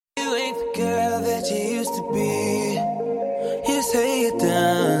girl that you used to be. You say you're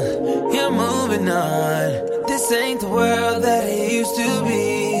done, you're moving on. This ain't the world that it used to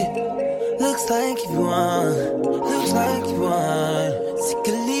be. Looks like you won, looks like you won. Sick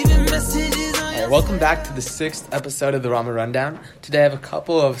of leaving messages on your... Welcome back to the 6th episode of the Rama Rundown. Today I have a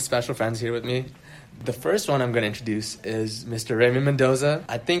couple of special friends here with me. The first one I'm going to introduce is Mr. Raymond Mendoza.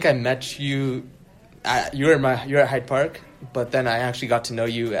 I think I met you, you're at Hyde Park, but then I actually got to know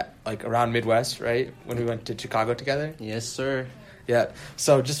you at, around Midwest, right? When we went to Chicago together. Yes, sir. Yeah.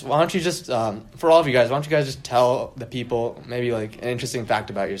 So why don't you just, for all of you guys, why don't you guys just tell the people maybe an interesting fact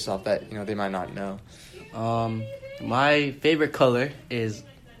about yourself that, they might not know. My favorite color is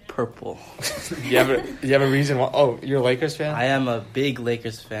purple. Do you have a reason why? Oh, you're a Lakers fan? I am a big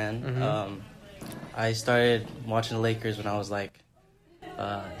Lakers fan. Mm-hmm. I started watching the Lakers when I was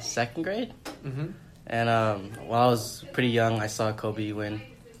second grade. Mm-hmm. And while I was pretty young, I saw Kobe win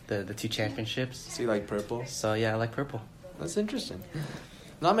the two championships. So you like purple? So yeah, I like purple. That's interesting.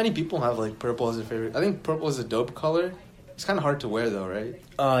 Not many people have purple as a favorite. I think purple is a dope color. It's kind of hard to wear though, right?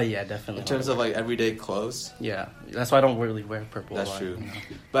 Oh yeah, definitely. In terms of everyday clothes. Yeah, that's why I don't really wear purple. That's true.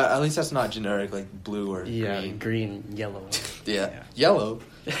 But at least that's not generic blue or green, yellow. Yeah, yellow.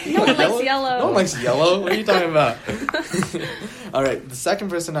 No one likes yellow. No one likes yellow. What are you talking about? All right, the second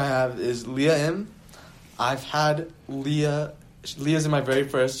person I have is Leah M. I've had Leah. Leah's in my very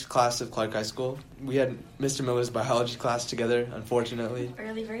first class of Clark High School. We had Mr. Miller's biology class together, unfortunately.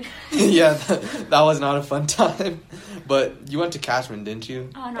 Early bird. Yeah, that was not a fun time. But you went to Cashman, didn't you?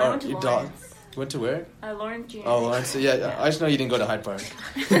 Oh, no, I went to Lawrence. You went to where? Lawrence Junior. Oh, Lawrence. Yeah, I just know you didn't go to Hyde Park.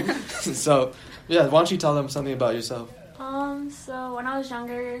 So, yeah, why don't you tell them something about yourself? So when I was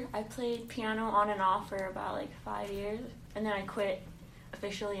younger, I played piano on and off for about 5 years. And then I quit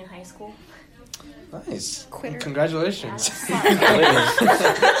officially in high school. Nice. Quitter. Congratulations.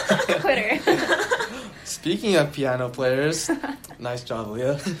 Quitter. Speaking of piano players, nice job,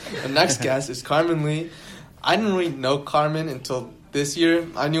 Leah. The next guest is Carmen Lee. I didn't really know Carmen until this year.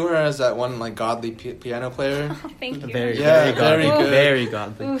 I knew her as that one godly piano player. Oh, thank you. Very very godly. good. Very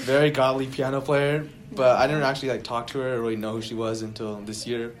godly. Very godly piano player. But I didn't actually talk to her or really know who she was until this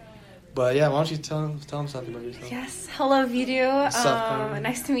year. But yeah, why don't you tell them something about yourself? Yes. Hello, Video. What's up, Carmen?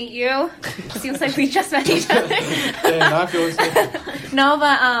 Nice to meet you. Seems like we just met each other. Hey, now I feel safe. No,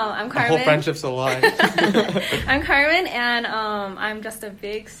 but I'm The Carmen. whole friendship's a lie. I'm Carmen, and I'm just a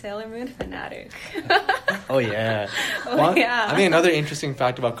big Sailor Moon fanatic. Oh yeah. Yeah. I think another interesting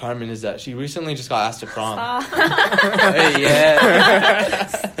fact about Carmen is that she recently just got asked to prom. Hey, yeah.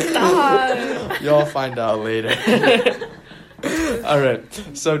 Stop. You'll find out later. All right.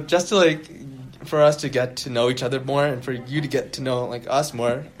 So just to for us to get to know each other more and for you to get to know us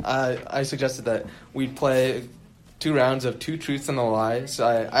more, I suggested that we play 2 rounds of 2 truths and a lie. So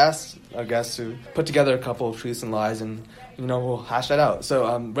I asked our guests to put together a couple of truths and lies, and we'll hash that out.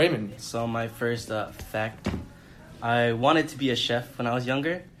 So Raymond. So my first fact, I wanted to be a chef when I was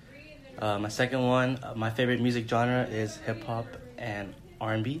younger. My second one, my favorite music genre is hip hop and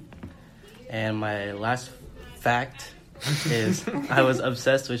R&B. And my last fact is I was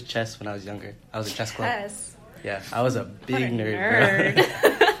obsessed with chess when I was younger. I was a chess club. Yes. Yeah, I was a big nerd.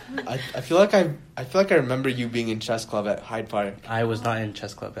 Bro. I feel like I remember you being in chess club at Hyde Park. I was not in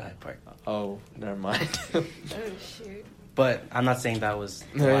chess club at Hyde Park. Oh, never mind. Oh, shoot. But I'm not saying that was...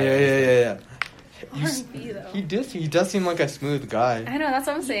 Yeah. R&B, though. He does seem like a smooth guy. I know, that's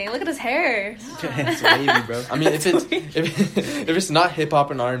what I'm saying. Look at his hair. It's wavy, bro. I mean, if it's not hip hop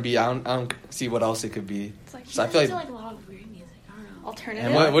and R&B, I don't see what else it could be. It's like, So I feel like a lot of weird music. I don't know. Alternative.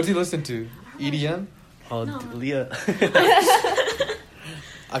 And what does he listen to? EDM? Oh, No. Leah.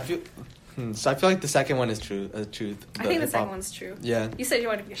 I feel like the second one is truth. I think the second one's true. Yeah, You said you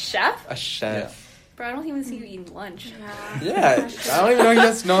want to be a chef? a chef. Bro, I don't even see you eating lunch. Yeah, I don't even know he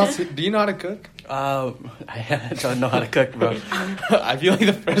does know. Do you know how to cook? I don't know how to cook, bro. I feel like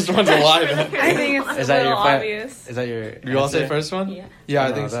the first one's a lie. I think it's Is a that little your obvious. Is that your? You all say answer? first one? Yeah. Yeah, I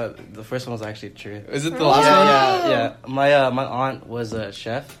No, think so. the first one was actually true. Is it the last one? Yeah. My aunt was a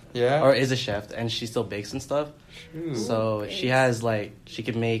chef, Yeah. or is a chef, and she still bakes and stuff. Ooh. So she bakes. has she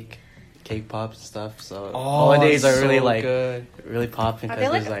can make cake pops and stuff. So Oh, holidays are so really good. really popping Are they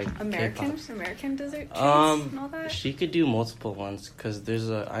because like there's American dessert treats and all that? She could do multiple ones because there's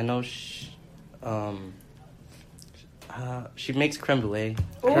she makes creme brulee.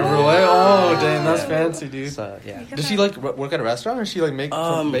 Creme brulee? Oh, dang, that's fancy, dude. So yeah. Does she work at a restaurant or she make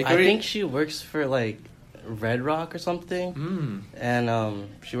from bakery? I think she works for Red Rock or something, and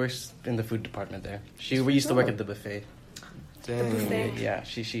she works in the food department there. We used to work at the buffet. Dang. buffet. Yeah,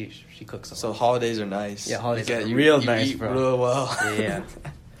 she cooks. So holidays are nice. Yeah, holidays are you real you nice, eat bro. real well. Yeah.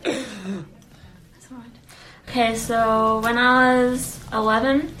 Okay, so when I was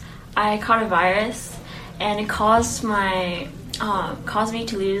 11, I caught a virus, and it caused me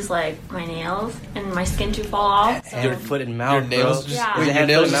to lose like my nails and my skin to fall off. So Your foot and mouth, Your nails bro. just, Yeah. wait, Is it your hand,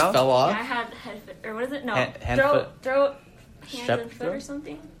 nails foot, and just mouth? fell yeah, off? I had or what is it? No, Hand, throat, foot. hands Strep and foot throat? or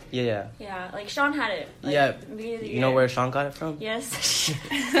something. Yeah. Yeah, like Sean had it. Like, Yeah. beginning of the You know year. where Sean got it from? Yes.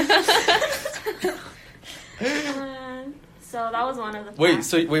 So that was one of the. Wait, facts.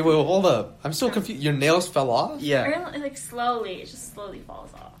 so wait, hold up. I'm so confused. Your nails fell off? Yeah. Or, like slowly, it just slowly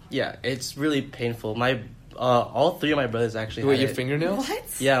falls off. Yeah, it's really painful. My all three of my brothers actually Wait, had your it. fingernails? What?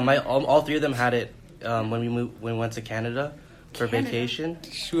 Yeah, all three of them had it when we went to Canada for Canada? vacation.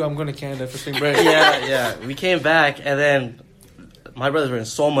 Shoot, I'm going to Canada for spring break. Yeah. We came back and then my brothers were in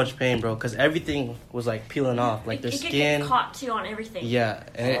so much pain, bro, because everything was like peeling off, like their it could skin. get caught too on everything. Yeah,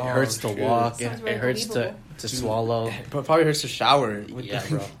 and it Oh, hurts to shoot. walk. Sounds It very hurts believable. to swallow. It probably hurts to shower with Yeah,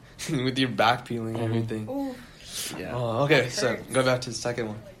 the- with your back peeling and Mhm. everything. Ooh. Yeah. Oh, okay, That so hurts. go back to the second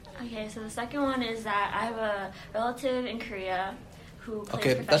one. Okay, so the second one is that I have a relative in Korea who plays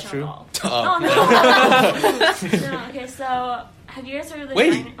Okay, that's professional true. golf. Oh. No. No, okay, so have you guys heard of the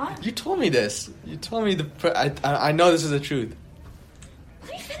Wait, China- oh, you told me this. You told me I know this is the truth.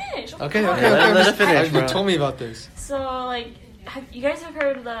 let me finish. Oh, Okay, come on. okay, Let- okay. let it finish, You bro. told me about this. So, like, you guys have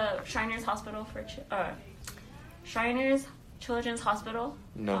heard of the Shriners Hospital for Shriners Children's Hospital?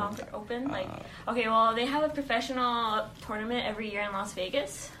 No. For open. Like, okay, well, they have a professional tournament every year in Las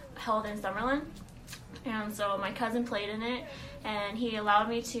Vegas, held in Summerlin. And so my cousin played in it, and he allowed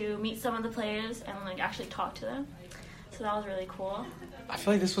me to meet some of the players and like actually talk to them. So that was really cool. I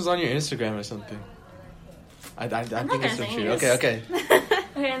feel like this was on your Instagram or something. I not think it's the gonna say truth. this. Okay.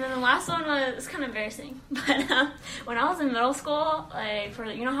 Okay, and then the last one was it's kind of embarrassing, but when I was in middle school, like for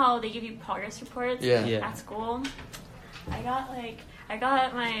you know how they give you progress reports Yeah. Yeah. at school, I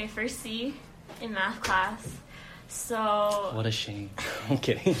got my first C in math class, so What a shame. I'm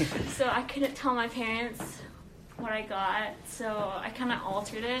kidding. so I couldn't tell my parents what I got, so I kind of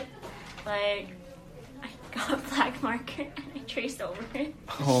altered it, like I got a black marker and I traced over it.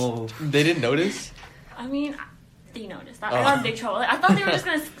 Oh. They didn't notice? I mean, they noticed. I Oh. got in big trouble. Like, I thought they were just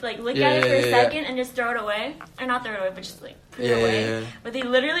gonna like look Yeah, at it for yeah, a yeah. second and just throw it away, or not throw it away, but just like put Yeah, it away. yeah, yeah. But they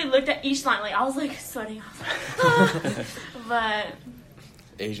literally looked at each line. Like I was like sweating. I was like, but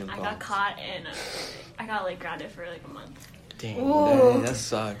Asian I pop. got caught and I got like grounded for like a month. Dang. Dang, that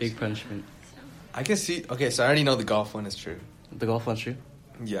sucks. Big punishment. I can see. Okay, so I already know the golf one is true. The golf one's true?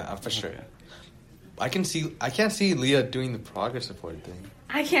 Yeah, for sure. Okay. I can't see Leah doing the progress report thing.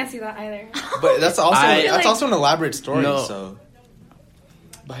 I can't see that either. But that's also I- that's also an elaborate story. No. So.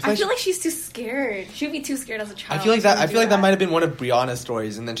 But I feel like she's too scared. She would be too scared as a I child. feel like that. to I do feel like that might have been one of Brianna's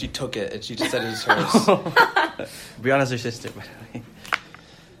stories, and then she took it and she just said it was hers. Brianna's her sister, by the way.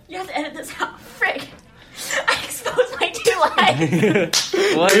 You have to edit this out. Frick! I exposed my 2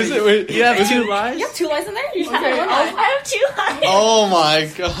 lies. What? Is it- wait, you have is two it- lies? You have 2 lies in there? You Yeah, said one lie. I have 2 lies. Oh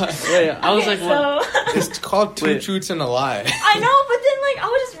my god! Wait, I was Okay, like, what? so It's called two Wait. truths and a lie. I know, but then like I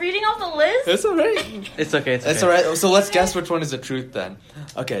was just reading off the list. It's alright. It's okay. It's okay. It's alright. So let's guess which one is the truth then.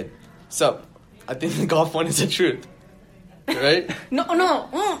 Okay, so I think the golf one is the truth, right? No.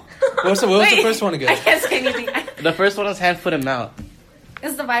 What was the Wait, first one I again? can't say anything. The first one is hand, foot, and mouth.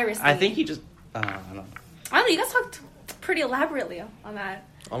 It's the virus. I thing. think you just. I don't know. I don't know. You guys talked pretty elaborately on that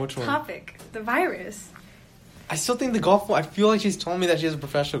On which one? topic. The virus. I still think the golf one. I feel like she's told me that she has a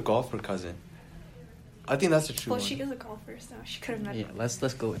professional golfer cousin. I think that's the true Well, one. she is a golfer, so she could have met. Yeah, let's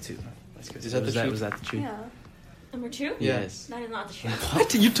go with 2. Let's go. Is that the was truth? Was that the truth? Yeah. Number 2? Yeah. Yes. That is not the truth.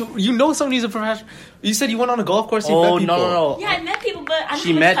 What? You know somebody's a professional. You said you went on a golf course. And Oh met no people. no no! Yeah, I met people, but I don't She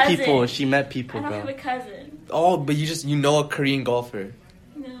have a met cousin. people. She met I people, don't have bro. a cousin. Oh, but you know a Korean golfer.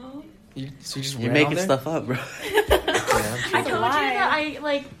 No. So you just You're ran making on there? stuff up, bro. I told you lie. that I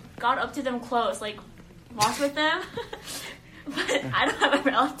like got up to them close, like walked with them, but I don't have a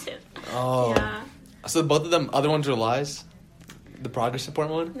relative. Oh. Yeah, So both of them, other ones are lies. The progress report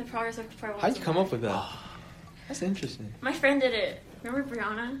one. the progress report. How'd you come up with that? That's interesting. My friend did it. Remember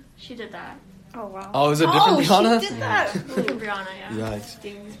Brianna? She did that. Oh wow. Oh, is it different Brianna? She did that. Brianna, yeah. Yikes.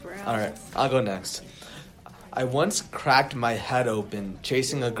 Stings, bro. All right, I'll go next. I once cracked my head open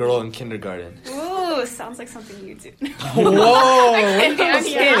chasing a girl in kindergarten. Ooh, sounds like something you do. Whoa! I'm what the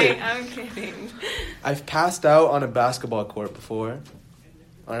kidding. fuck? I'm kidding. I've passed out on a basketball court before.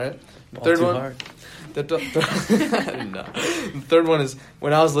 All right. The All third too one. hard. The no. The third one is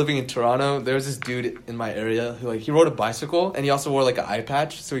when I was living in Toronto. There was this dude in my area who he rode a bicycle and he also wore an eye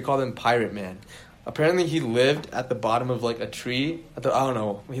patch, so we called him Pirate Man. Apparently, he lived at the bottom of a tree. I don't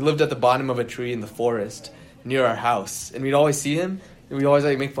know. He lived at the bottom of a tree in the forest near our house, and we'd always see him. we always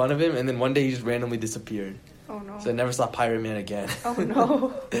like make fun of him, and then one day he just randomly disappeared. Oh no. So I never saw Pirate Man again. Oh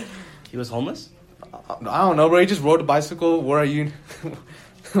no. He was homeless? I don't know, bro. He just rode a bicycle, wore a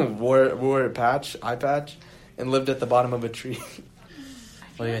wore a eye patch, and lived at the bottom of a tree.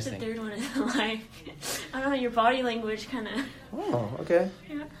 What do you I guys feel like think? the third one is like, I don't know, your body language kind of. Oh, okay.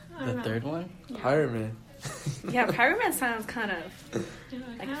 Yeah, I The don't know. third one? Yeah. Pirate Man. Yeah, Pirate Man sounds kind of Yeah,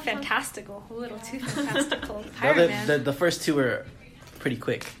 like kinda fun. fantastical. A little too fantastical. No, Pirate Man. the first two were pretty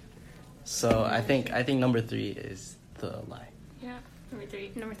quick. So I think number 3 is the lie. Yeah, number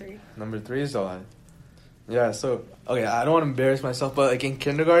 3. Number 3. Number 3 is the lie. Yeah, so, okay, I don't want to embarrass myself, but, like, in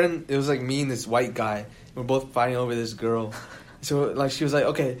kindergarten, it was, like, me and this white guy. We're both fighting over this girl. So, like, she was like,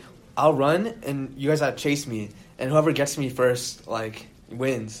 okay, I'll run, and you guys gotta chase me. And whoever gets me first, like,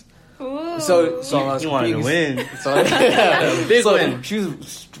 wins. Ooh. So I was You wanted to being- win. So, yeah. Big So win. she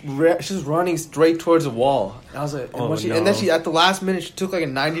was running straight towards the wall. And I was like, Oh, and no. then she at the last minute she took like a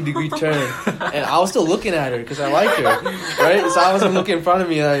 90-degree turn, and I was still looking at her because I liked her, right? So I wasn't looking in front of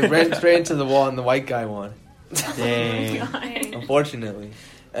me, and I ran straight into the wall, and the white guy won, Dang. Dang. unfortunately.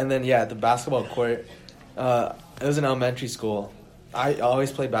 And then at the basketball court, it was an elementary school. I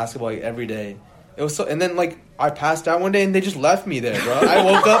always played basketball like, every day. It was so, and then like I passed out one day, and they just left me there, bro. I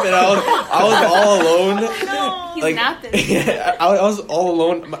woke up and I was all alone. No. He's Like, napping. yeah, I was all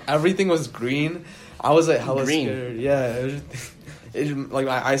alone. Everything was green. I was like hella Green. scared. Yeah, like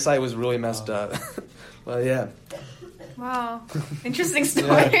my eyesight was really messed up. But yeah, Wow. Interesting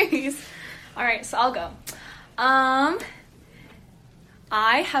stories. All right, so I'll go.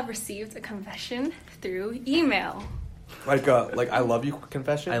 I have received a confession through email. like I love you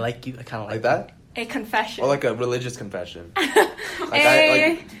confession. I like you. I kind of like that, A confession. or like a religious confession. Like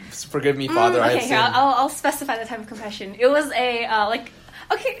A- forgive me, Father. I have okay, sinned. I'll specify the type of confession. It was a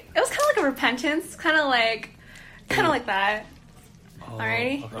it was kind of like a repentance, kind of like that. Oh,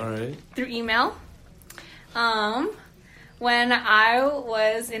 Alrighty. okay. All right. Through email. When I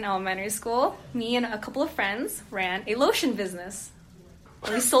was in elementary school, me and a couple of friends ran a lotion business.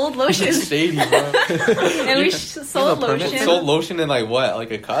 We sold lotion. Shady, bro. And we sold a permit? lotion. Sold lotion in like what?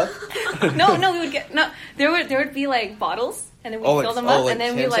 Like a cup? No, we would get There would be like bottles, and then we Oh, fill them up, like and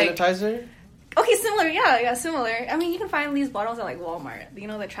then we hand like sanitizer. okay, similar, yeah, similar. I mean, you can find these bottles at like Walmart. You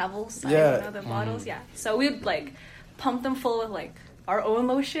know the travel side, Yeah. you know, the bottles, yeah. So we would like pump them full of like our own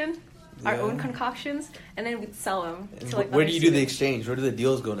lotion, our Yeah. own concoctions, and then we'd sell them to like. Where other do you do the students. exchange? Where do the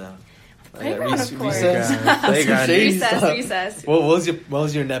deals go now? Playground, of course. Playground. Shady Recess, stuff. recess. What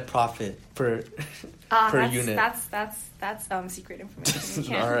was your net profit per per unit? That's secret information.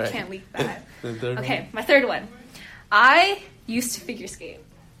 You All right. can't leak that. The third Okay, my third one. I used to figure skate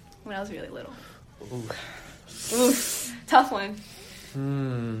when I was really little. one? Oof, tough one.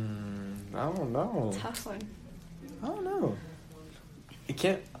 I don't know. Tough one. I don't know. It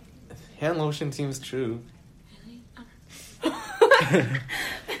can't. Hand lotion seems true.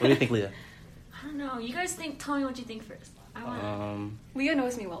 What do you think, Leah? I don't know. You guys tell me what you think first. I want Leah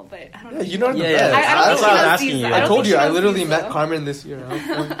knows me well, but I don't know. Yeah, you know the Yeah, best. yeah. I don't That's think why she I was knows asking these. you. I I don't told think you, she I knows literally these, met though. Carmen this year.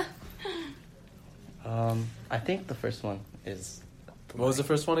 I think the first one is. What was the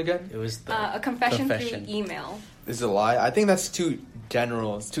first one again? It was the A confession, confession. through email. Is it a lie? I think that's too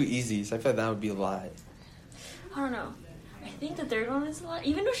general. It's too easy. So I feel like that would be a lie. I don't know. I think the third one is a lot.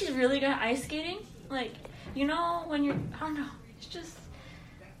 Even though she's really good at ice skating, like, you know, when you're, I don't know, it's just,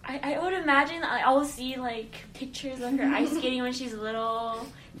 I would imagine I always see, like, pictures of her ice skating when she's little.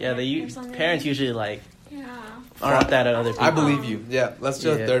 Yeah, or something. parents usually like Yeah. flaunt that at other people. I believe you. Yeah, let's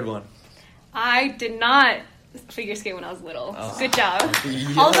do the Yeah. third one. I did not figure skate when I was little. Oh. Good job.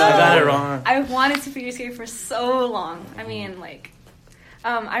 Yeah. Although I got it wrong. I wanted to figure skate for so long. I mean, like,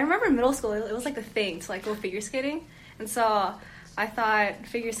 I remember in middle school it was like the thing to like go figure skating, and so I thought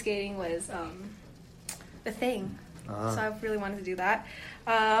figure skating was the thing. Uh-huh. So I really wanted to do that.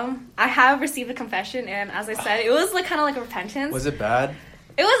 I have received a confession, and as I said, it was like kind of like a repentance. Was it bad?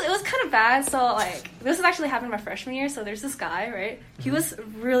 It was kind of bad. So like this has actually happened my freshman year. So there's this guy, right? He was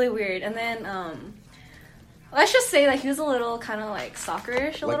really weird, and then let's just say that he was a little kind of like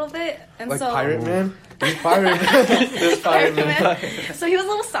stalkerish a Like- little bit, and Like so Pirate Man? There's Pirate Man. There's Pirate Man. So he was a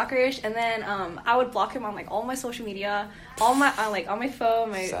little stalkerish, and then I would block him on like all my social media, all my on my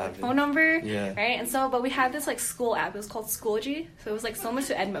phone, my Savage. phone number, Yeah. right? And so, but we had this like school app. It was called Schoology, so it was like similar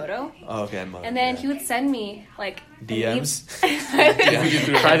to Edmodo. Oh, okay. I'm And then he would send me like DMs? DMs, you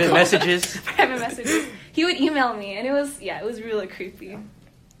through Private messages. private messages. He would email me, and it was really creepy.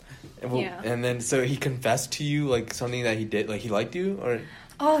 Yeah. And then, so he confessed to you, like, something that he did, like, he liked you, or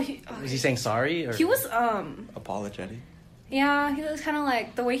Oh, Was he saying sorry? Or? he was apologetic? yeah, he was kind of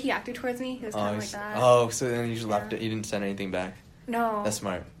like the way he acted towards me. He was kind of like that. Oh, so then you just left it. You didn't send anything back. No. That's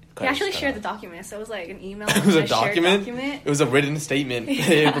smart. He actually shared the document, so it was like an email. It was a and shared document? It was a written statement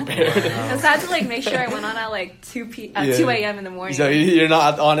they prepared. Because I had to like make sure I went on at like 2 a.m. in the morning. So you're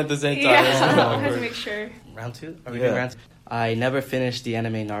not on at the same time. Yeah, I had to make sure. Round 2? Are we Yeah. doing round 2? I never finished the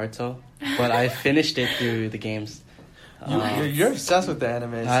anime Naruto, but I finished it through the games. You're obsessed with the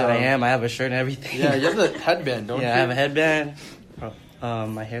anime. So. I am. I have a shirt and everything. Yeah, you have the headband, don't you? Yeah, I have a headband.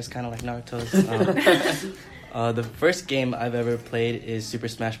 My hair's kind of like Naruto's. The first game I've ever played is Super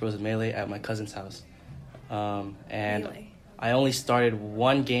Smash Bros. Melee at my cousin's house. And Melee. I only started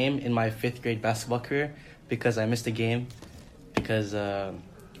one game in my 5th grade basketball career because I missed a game because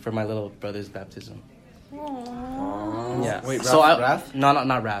for my little brother's baptism. Aww. Yeah. Wait, so Raph? No,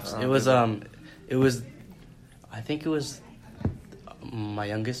 not Raph's. Oh, it was okay. I think it was my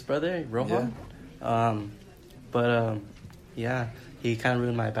youngest brother, Rohan. Yeah, he kind of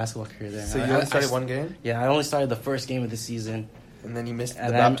ruined my basketball career there. So you only started one game? Yeah, I only started the first game of the season. And then you missed the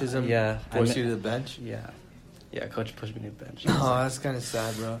And then- baptism? yeah, Forced you to the bench? Yeah, coach pushed me to the bench. Oh, that's kind of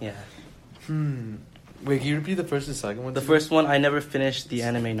sad, bro. Yeah. Wait, can you repeat the first and second one? The first one, I never finished the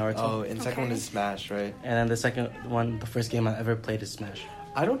anime Naruto. Oh, and the second one is Smash, right? And then the second one, the first game I ever played is Smash.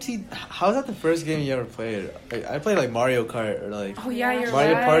 I don't see... How's that the first game you ever played? Like, I played, like, Mario Kart or, like... Oh yeah, you're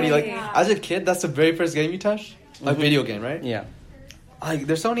Mario right. Party. Like, Yeah. as a kid, that's the very first game you touched? Like, Mhm. video game, right? Yeah. Like,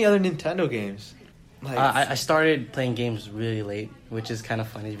 there's so many other Nintendo games. Like, I started playing games really late, which is kind of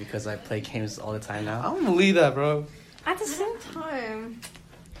funny because I play games all the time I now. don't believe that, bro. At the same time.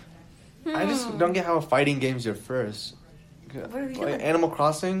 I just don't get how fighting game's your first. What are you Like, doing? Animal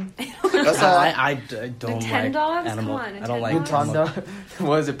Crossing? That's all I don't like Nintendogs? animal. Come on, I don't like Nintendogs? animal. What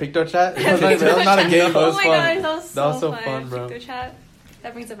was it, Picto Chat? That was not a game, but it Oh was my fun. gosh, that was so, That was so fun, bro. Picto Chat.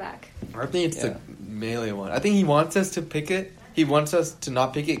 That brings it back. I think it's Yeah. the Melee one. I think he wants us to pick it. He wants us to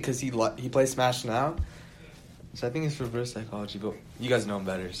not pick it because he plays Smash now. So I think it's reverse psychology, but you guys know him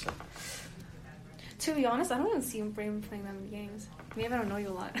better, so... To be honest, I don't even see him playing them games. Maybe I don't know you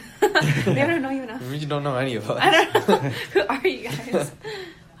a lot. Maybe I don't know you enough. Maybe you don't know any of us. I don't know. Who are you guys?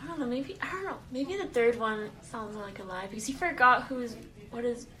 I don't know. Maybe the third one sounds like a lie because you forgot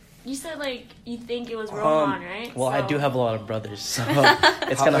you said like you think it was Rohan, right? Well, I So- do have a lot of brothers, so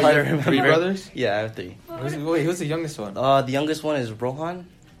it's kind of hard to remember. 3 brothers? Yeah, I have 3. Wait, who's the youngest one? The youngest one is Rohan.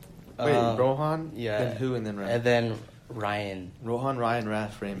 Wait, Rohan? Yeah. Then who and then Raph? And then Ryan. Rohan, Ryan,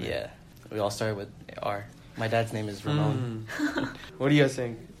 Raph, Raymond. Yeah. We all started with R. My dad's name is Ramon. What do you guys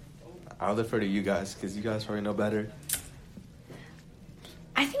think? I'll defer to you guys because you guys probably know better.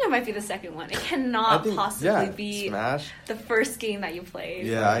 I think it might be the second one. It cannot possibly be Smash. the first game that you played.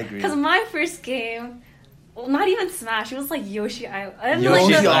 Yeah, I agree. Because my first game, well, not even Smash. It was like Yoshi Island.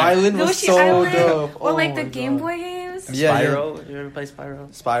 Yoshi Island was so dope. Or Oh like the my Game God. Boy games. Yeah, Spyro. You ever play Spyro?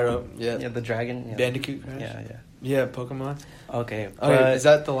 Spyro, yeah. Yeah, the dragon. Yeah. Bandicoot Crash? Yeah. Yeah, Pokemon. Okay. Okay, is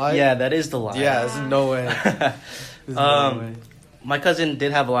that the lie? Yeah, that is the lie. Yeah, there's no way. There's no way. My cousin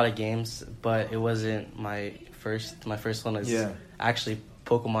did have a lot of games, but it wasn't my first. My first one was actually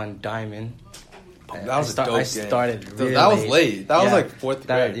Pokemon Diamond. That was a dope game. I started really that was late. That was Yeah. like 4th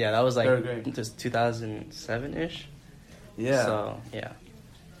grade. Yeah, that was like Third grade. just 2007-ish. Yeah. So, yeah.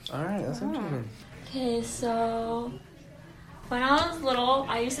 Alright, that's interesting. Okay, so when I was little,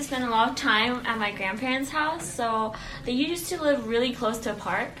 I used to spend a lot of time at my grandparents' house. So they used to live really close to a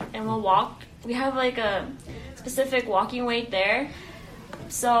park, and we'll walk. We have like a specific walking way there.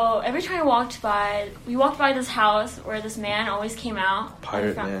 So every time we walked by this house where this man always came out.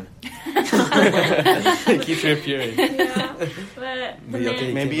 Pirate from- man. Keeps reappearing. Yeah, but the Maybe, man,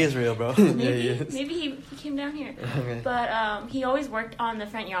 okay. Maybe he's real, bro. Yeah, he is. maybe he came down here. Okay. But he always worked on the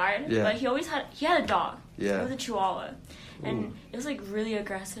front yard. Yeah. But he had a dog. Yeah. It was a Chihuahua, and Ooh. it was like really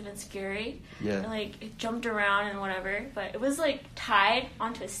aggressive and scary. Yeah. And, like it jumped around and whatever, but it was like tied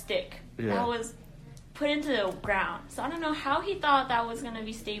onto a stick Yeah. that was put into the ground. So I don't know how he thought that was gonna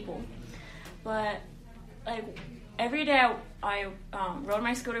be stable, but like every day I rode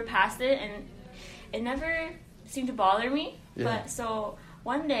my scooter past it, and it never seemed to bother me. Yeah. But so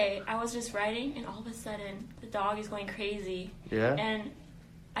one day I was just riding, and all of a sudden the dog is going crazy. Yeah? And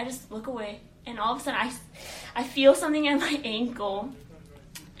I just look away, and all of a sudden I feel something at my ankle,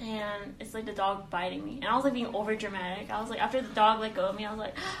 and it's like the dog biting me. And I was like being over dramatic. I was like, after the dog let go of me, I was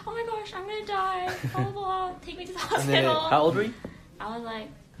like, oh my gosh, I'm gonna die. Blah blah blah. Take me to the hospital. How old were you? I was like,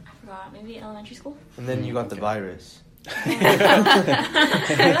 I forgot, maybe elementary school. And then you got the virus. I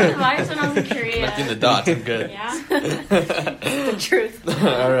got the virus when I was in Korea. Connecting the dots, I'm good. Yeah. The truth.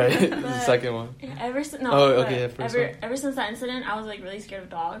 Alright, the But- second one. Ever since ever since that incident, I was like really scared of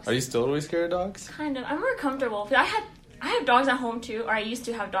dogs. Are you still really scared of dogs? Kind of. I'm more comfortable. But I have dogs at home too, or I used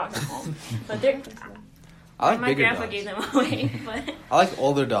to have dogs at home. But they're I like My bigger grandpa dogs. gave them away, but I like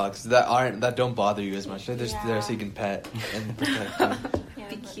older dogs that don't bother you as much. They're just there Yeah. so you can pet and protect them. yeah,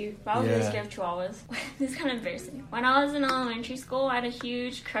 Be but- cute. But I would Yeah. just give Chihuahuas. This is kind of embarrassing. When I was in elementary school, I had a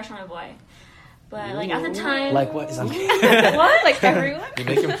huge crush on a boy. But like at the time, Like what? Is that What? Like everyone? You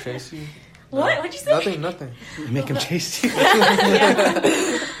make him chase you? What? What'd you say? Nothing. You make him chase you.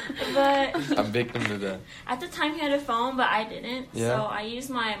 Yeah. But I'm victim to that. at the time, he had a phone, but I didn't. Yeah. So I used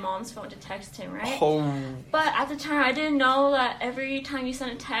my mom's phone to text him, right? Oh. But at the time, I didn't know that every time you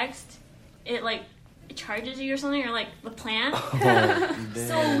send a text, it charges you or something, or like the plan.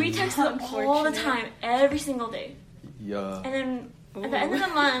 So we texted all the Unfortunate. time, every single day. Yeah. And then at the end of the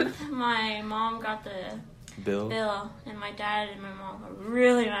month, my mom got the Bill. bill, and my dad and my mom were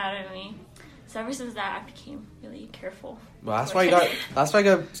really mad at me. So ever since that, I became really careful. Well, that's why I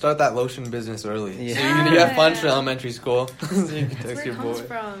got start that lotion business early. Yeah. So you get funds for elementary school. So you can That's text where your it comes boy.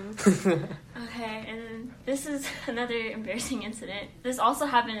 from. Okay, and then this is another embarrassing incident. This also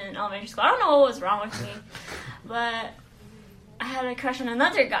happened in elementary school. I don't know what was wrong with me, but I had a crush on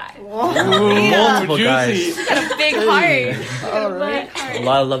another guy. Multiple guys. Got a big heart. All right. But, A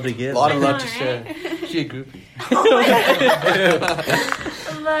lot of love to give. A lot of I know, love to share. right? She a groupie.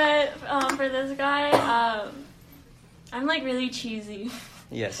 but for this guy, I'm like really cheesy.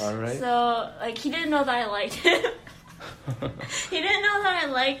 Yes. All right. So like he didn't know that I liked him. He didn't know that I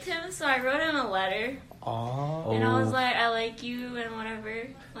liked him, so I wrote him a letter. Oh. And I was like, I like you and whatever.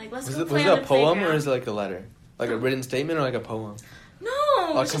 Like, let's Was go it play a on the poem or playground. is it like a letter? Like a written statement or like a poem? No,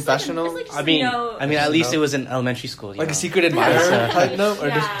 A it's just confessional? Like it's like I mean, note. at least it was in elementary school. you Like a know. secret admirer Yes, type note? Or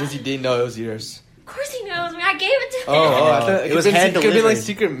Yeah. does he didn't know it was yours? Of course he knows me. I gave it to him. Oh, I thought It was could hand be like delivered.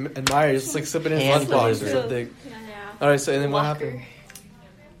 secret admirer, just like slipping in his Hand lunchbox or delivered. something. Yeah, yeah. Alright, so and then what Walker. happened?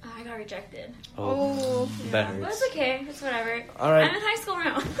 I got rejected. Oh, that But hurts. it's okay. It's whatever. Alright. I'm in high school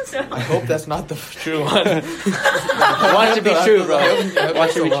now, so. I hope that's not the true one. I want it to be true, bro. I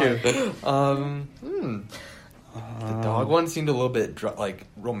want it to be true. The dog one seemed a little bit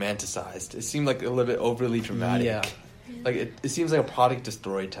romanticized. It seemed like a little bit overly dramatic. Yeah. Like it seems like a product of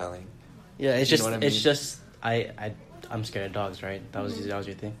storytelling. Yeah, it's You just know what I it's mean? just I'm scared of dogs, right? That was your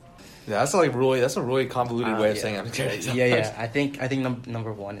thing. Yeah, that's a really convoluted way of saying I'm scared of dogs. Yeah. I think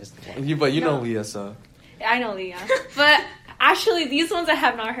number one is the one. But you know No. Leah, so I know Leah. But actually, these ones I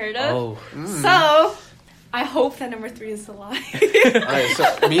have not heard of. Oh, So, I hope that number 3 is a lie. alright,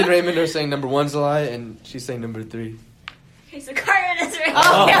 so me and Raymond are saying number 1's a lie and she's saying number 3. Okay, so Carmen is right.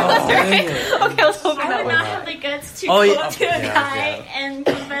 Oh, yeah, that's dang right. it. Okay, I was hoping I that would was not have the guts to Oh, go yeah. up to a Yeah, guy yeah. and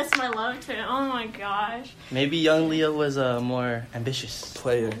confess my love to him. Oh my gosh. maybe young Leah was more ambitious.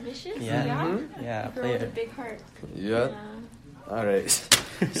 Player. Ambitious? Yeah. Mhm. Yeah, girl with a player. big heart. Yeah. Alright.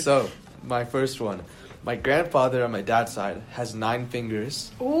 So, my first one. My grandfather on my dad's side has 9 fingers.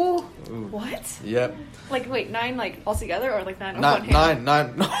 Ooh. Ooh. What? Yep. Like, wait, 9 like all together or like 9 on one Not hand?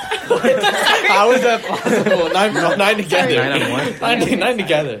 9. No. How is that possible? 9 together. Sorry. 9 on one? 9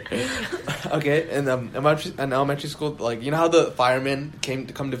 together. Okay, and in elementary school, like you know how the firemen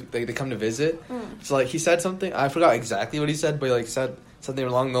come to visit. So like he said something. I forgot exactly what he said, but he like said something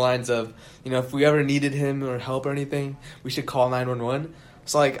along the lines of, you know, if we ever needed him or help or anything, we should call 911.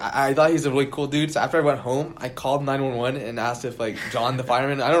 So like I thought he's a really cool dude. So after I went home, I called 911 and asked if like John the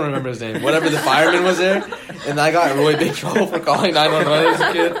fireman, I don't remember his name, whatever the fireman was there, and I got in really big trouble for calling 911 as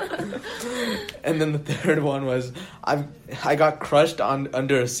a kid. And then the third one was I got crushed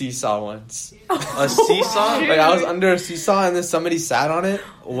under a seesaw once. A seesaw? Like I was under a seesaw and then somebody sat on it.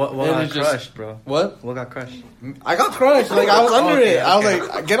 What And got it just- crushed, bro? What? What got crushed? I got crushed. Like I was under Okay, it. I was okay.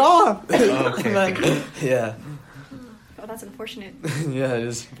 like, get off. Okay, And then- okay. yeah. Oh, that's unfortunate. Yeah, it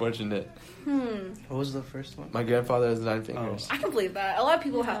is unfortunate. What was the first one? My grandfather has 9 fingers. I can believe that. A lot of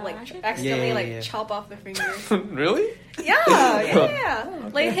people have Yeah, like I should- accidentally Yeah, like yeah. chop off their fingers. Really? Yeah.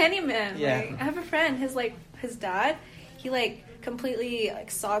 Like handyman. Yeah. Like, I have a friend. His dad, he like completely like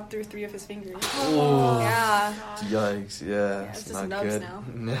sawed through 3 of his fingers. Yeah. Yikes! Yeah, it's it's just not nubs good. now.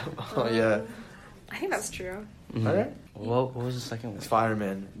 No. Oh yeah. I think that's true. Mhm. Alright. What was the second It's one?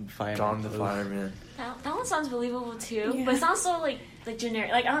 fireman. Fireman. John the Ooh. fireman. That one sounds believable too, Yeah. but it sounds so like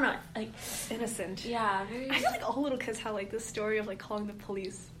generic. Like I don't know, like Innocent. yeah, very. I feel like all little kids have like this story of like calling the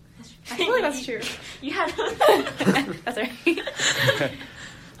police. That's I feel like that's true. You had. That's right.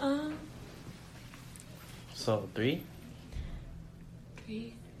 So 3?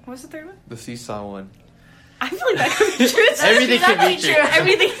 3. What was the third one? The seesaw one. I feel like that could be true. Everything could be Exactly true.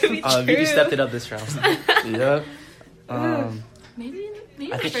 Everything could be true. You stepped it up this round. Yep. Maybe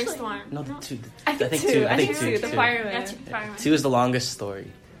I the think- first one. No, the 2. I think two. I think two. The two. fireman. That's fireman. 2 is the longest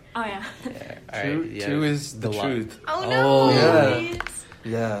story. Oh yeah. Yeah, Two is the lo- truth. Oh Oh. no! Yeah. Please.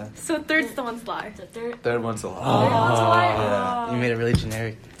 Yeah. So third's the one's lie. The third. Third one's a lie. Third one's a lie? Yeah. Oh. You made it really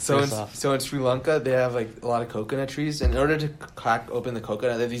generic. So First off. in Sri Lanka, they have like a lot of coconut trees, and in order to crack open the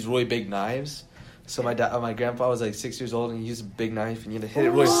coconut, they have these really big knives. So my grandpa was like 6 years old, and he used a big knife, and you had to hit it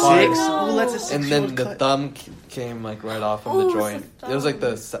really hard. Oh, that's a And then 6-year-old the cut. thumb came like right off from Oh, the it's joint. the It was like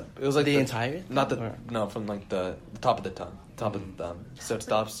thumb. it was like The entire not the thumb, or- no from like the top of the tongue, top of the thumb. So it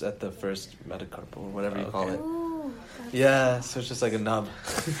stops at the first metacarpal or whatever you call Okay. it. Ooh, that's- Yeah, so it's just like a nub,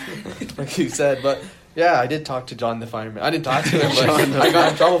 like you said. But yeah, I did talk to John the fireman. I didn't talk to him, but I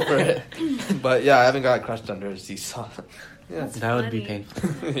got in trouble for it. But yeah, I haven't got crushed under a seesaw. Yeah, That would be Funny.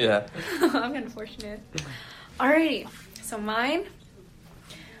 painful. yeah. I'm kind of fortunate. Alrighty, so mine.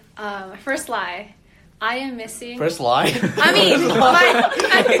 My first lie. I am missing. First lie. I mean, my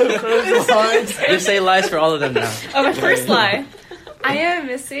Just say lies for all of them now. oh, my first lie. I am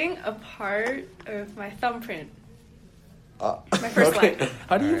missing a part of my thumbprint. My first okay. lie.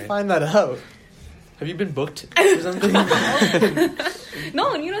 How do you Alright. find that out? Have you been booked or something?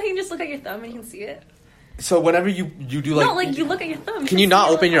 No, you know you can just look at your thumb and you can see it. So whenever you do like, No, like you look at your thumb. can you not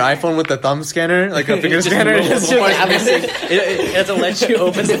see it open your like that. iPhone with the thumb scanner, like a finger Just scanner? move It's the just part missing. it doesn't let you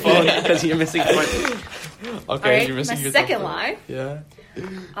open the phone because you're missing part. Okay, Alright, you're missing my your second thumb. lie. Yeah,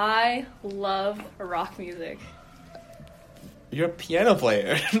 I love rock music. you're a piano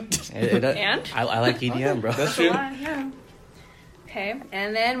player. And? I like EDM, bro. That's So, true. yeah. Okay,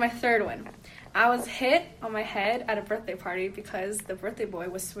 and then my third one. I was hit on my head at a birthday party because the birthday boy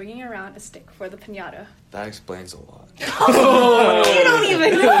was swinging around a stick for the piñata. That explains a lot. You don't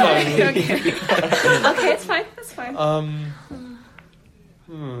even know. Okay. Okay, it's fine. That's fine.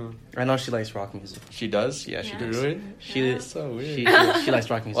 I know she likes rock music. She does. Yeah, she Yeah. does. Really? She That's so weird. she likes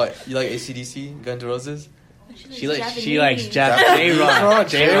rock music. What, you like AC/DC, Guns N' Roses? She likes Japanese. J-rock.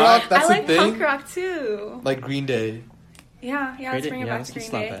 J-rock, that's I the like thing. punk rock too. Like Green Day. Yeah, let's bring it back to it's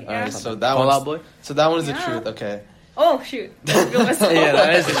Green not Day. bad. Yeah. Alright, so that Fall one's Out Boy. So that one is the Yeah. truth. Okay. Oh shoot! Revealed myself. Yeah,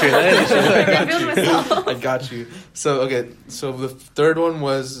 that is the truth. That is the truth. I revealed myself. I got you. So okay, so the third one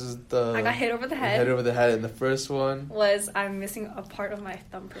was the I got hit over the head. Head over the head, and the first one. Was I'm missing a part of my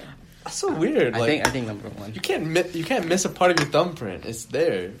thumbprint. That's so weird. Like, I think number one. you can't miss a part of your thumbprint. It's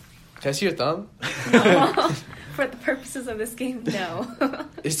there. Can I see your thumb? For the purposes of this game, no.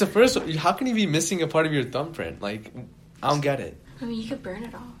 It's the first one. How can you be missing a part of your thumbprint? Like, I don't get it. I mean, you could burn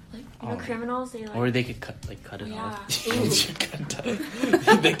it off. Like, you know, Oh. criminals, they like. Or they could cut it yeah. off.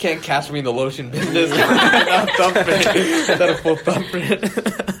 They can't catch me in the lotion business. Not a thumbprint. Not a full thumbprint.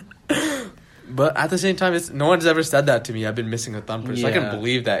 But at the same time, no one's ever said that to me. I've been missing a thumbprint, so I can Yeah.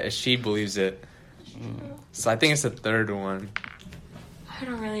 believe that if she believes it. So I think it's the third one. I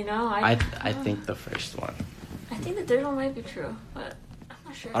don't really know. I think the first one. I think the third one might be true, but I'm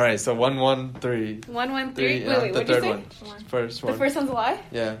not sure. All right, so 1, 1, 3. 1, 1, 3. Three, Wait, the what did you third say? one. First one. The first one's a lie?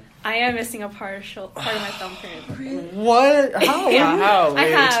 Yeah. I am missing a part of my thumbprint. What? How? Yeah. How? I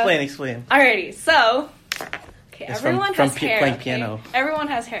have. Explain. Alrighty, so okay, It's everyone from has hair. playing okay? piano. Everyone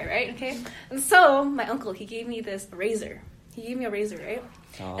has hair, right? Okay. And so my uncle, he gave me this razor. He gave me a razor, right?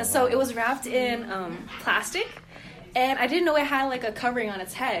 And so it was wrapped in plastic. And I didn't know it had like a covering on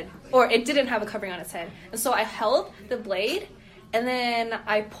its head. Or it didn't have a covering on its head. And so I held the blade and then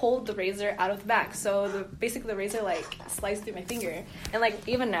I pulled the razor out of the back. So basically the razor like sliced through my finger. And like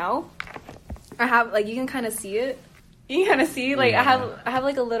even now, I have like you can kind of see it. You can kind of see like I have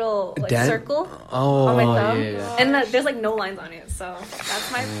like a little like Dent? circle Oh, on my thumb. yeah. And there's like no lines on it. So that's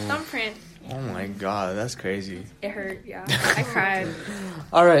my thumbprint. Oh my god, that's crazy. It hurt, yeah. I cried.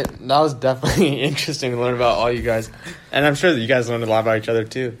 All right, that was definitely interesting to learn about all you guys, and I'm sure that you guys learned a lot about each other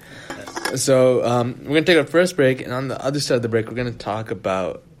too. So we're gonna take our first break, and on the other side of the break, we're gonna talk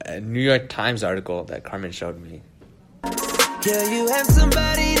about a New York Times article that Carmen showed me. Yeah, you have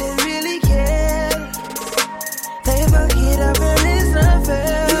somebody that really cares. They fuck it up and it's not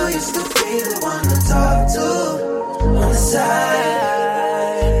fair. You used to be the one to talk to on the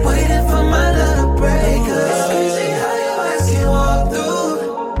side, waiting for my little break. It's crazy how your eyes can walk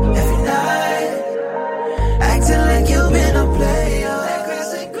through every night, acting like you've been a player. That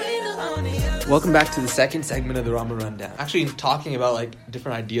grass ain't greener on the other. Welcome back to the second segment of the Rama Rundown. Actually, talking about like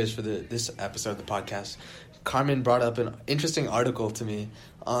different ideas for this episode of the podcast, Carmen brought up an interesting article to me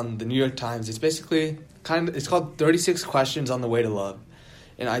on the New York Times. It's basically it's called 36 Questions on the Way to Love.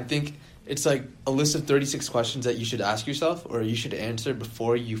 And I think it's like a list of 36 questions that you should ask yourself or you should answer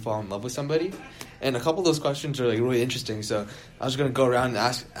before you fall in love with somebody. And a couple of those questions are like really interesting. So I was going to go around and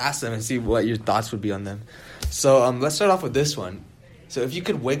ask them and see what your thoughts would be on them. So let's start off with this one. So if you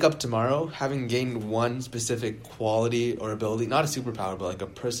could wake up tomorrow having gained one specific quality or ability, not a superpower, but like a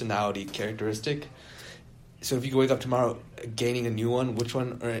personality characteristic, So if you could wake up tomorrow gaining a new one, which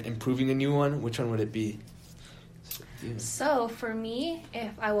one, or improving a new one, which one would it be? So for me,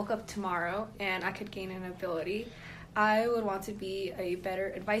 if I woke up tomorrow and I could gain an ability, I would want to be a better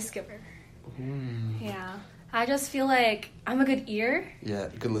advice giver. Yeah. I just feel like I'm a good ear. Yeah,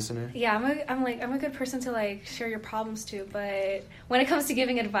 good listener. Yeah, I'm a good person to like share your problems to, but when it comes to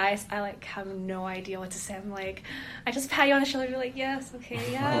giving advice, I like have no idea what to say. I'm like, I just pat you on the shoulder, be like, yes,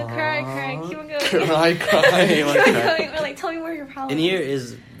 okay, yeah, cry, keep on going. Cry. Keep on going. Or like, tell me where your problem An is. ear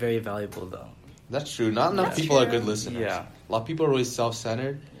is very valuable, though. That's true. Not enough That's people are true. good listeners. Yeah. A lot of people are really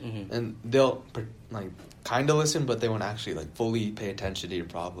self-centered, Mhm. and they'll like kind of listen, but they won't actually like fully pay attention to your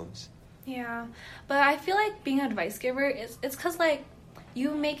problems. Yeah, but I feel like being an advice giver it's because like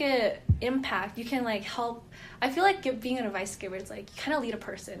you make an impact. You can like help. I feel like being an advice giver is like you kind of lead a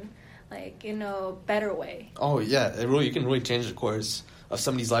person like in a better way. Oh yeah, you can really change the course of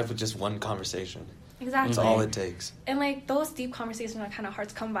somebody's life with just one conversation. Exactly. That's all it takes. And like those deep conversations are kind of hard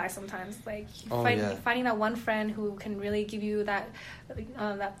to come by sometimes. Like Oh, yeah. finding that one friend who can really give you that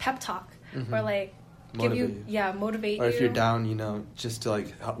pep talk or like motivate Or you. if you're down, just to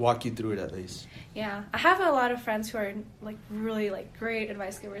like walk you through it at least. Yeah, I have a lot of friends who are like really like great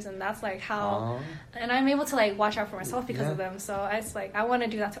advice givers, and that's like how. Aw. And I'm able to like watch out for myself because Yeah. of them. So it's like I want to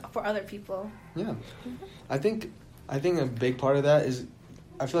do that for other people. Yeah, I think a big part of that is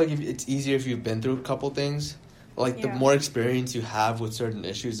I feel like it's easier if you've been through a couple things. Like the Yeah. more experience you have with certain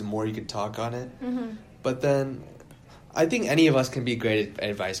issues, the more you can talk on it. Mm-hmm. But then, I think any of us can be great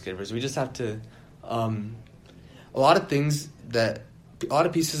advice givers. We just have to. A lot of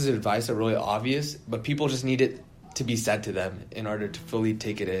pieces of advice are really obvious, but people just need it to be said to them in order to fully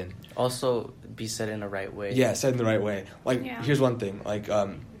take it in. Also, be said in the right way. Yeah, said in the right way. Like, Yeah. here's one thing. Like,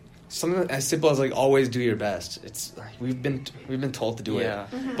 something as simple as like always do your best. It's like we've been told to do Yeah.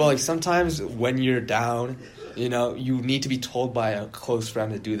 it, but like sometimes when you're down, you need to be told by a close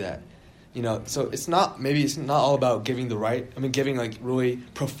friend to do that. So it's not all about giving giving like really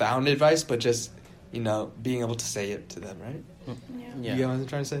profound advice, but just being able to say it to them, right? Yeah. You get what I'm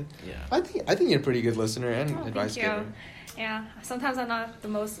trying to say? Yeah. I think you're a pretty good listener and Oh, advice thank you. giver. Yeah, sometimes I'm not the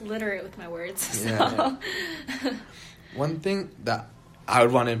most literate with my words. So. Yeah. One thing that I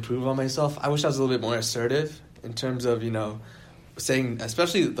would want to improve on myself, I wish I was a little bit more assertive in terms of,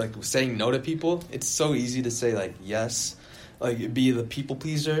 especially like saying no to people. It's so easy to say like yes, like be the people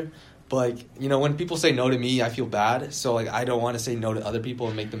pleaser. But like, when people say no to me, I feel bad. So like I don't want to say no to other people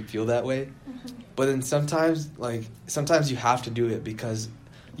and make them feel that way. Mm-hmm. But then sometimes you have to do it because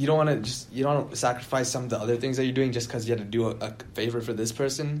you don't want to sacrifice some of the other things that you're doing just because you have to do a favor for this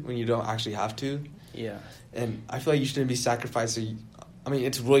person when you don't actually have to. Yeah. And I feel like you shouldn't be sacrificing. I mean,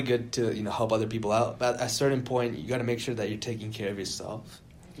 it's really good to help other people out, but at a certain point, you got to make sure that you're taking care of yourself.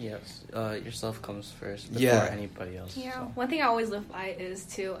 Yes. Yourself comes first before Yeah. anybody else. Yeah, So. one thing I always live by is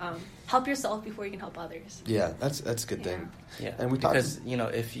to help yourself before you can help others. Yeah, that's a good thing. Yeah. And we talked- because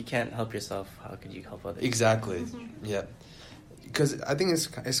if you can't help yourself, how could you help others? Exactly. Mm-hmm. Yeah. Because I think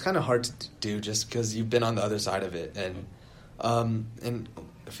it's kind of hard to do just because you've been on the other side of it, and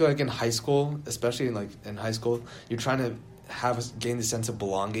I feel like in high school, especially in high school, you're trying to gain the sense of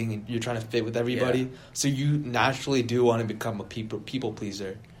belonging, and you're trying to fit with everybody. Yeah. So you naturally do want to become a people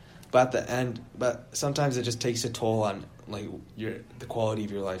pleaser, but sometimes it just takes a toll on like the quality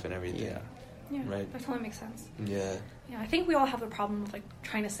of your life and everything. Yeah. Yeah, Right. that totally makes sense. Yeah. Yeah, I think we all have the problem of like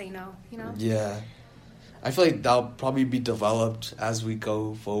trying to say no. Yeah. I feel like that'll probably be developed as we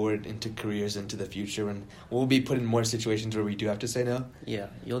go forward into careers into the future, and we'll be put in more situations where we do have to say no. Yeah.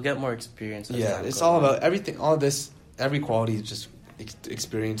 You'll get more experience. As Yeah, time it's goes all on. about everything. All this, every quality is just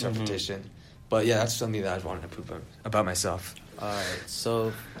experience, Mhm. repetition. But yeah, that's something that I want to improve about myself. Alright,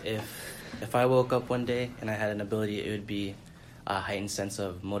 so if I woke up one day and I had an ability, it would be a heightened sense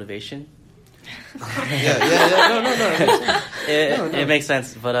of motivation. No. It makes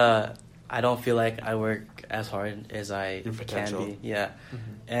sense, but I don't feel like I work as hard as I Your can potential. be. Yeah, Mhm.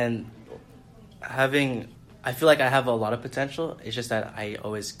 and I feel like I have a lot of potential. It's just that I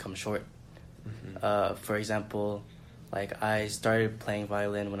always come short. Mhm. For example, like I started playing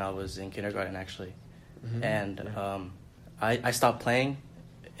violin when I was in kindergarten, actually, Mhm. and Yeah. I stopped playing,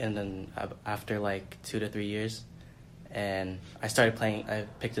 and then after like 2 to 3 years, and I started playing. I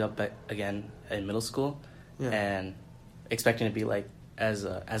picked it up again in middle school, Yeah. and expecting to be like as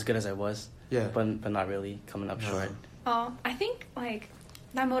good as I was, Yeah. but not really, coming up No. short. I think like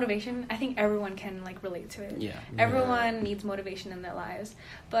that motivation. I think everyone can like relate to it. Yeah. Everyone needs motivation in their lives,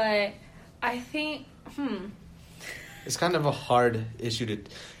 but I think It's kind of a hard issue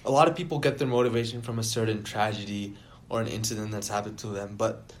a lot of people get their motivation from a certain tragedy or an incident that's happened to them.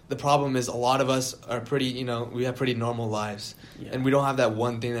 But the problem is a lot of us are pretty, you know, we have pretty normal lives. Yeah. And we don't have that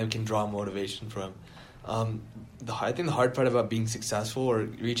one thing that we can draw motivation from. I think the hard part about being successful or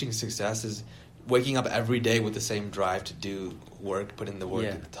reaching success is waking up every day with the same drive to do work, put in the work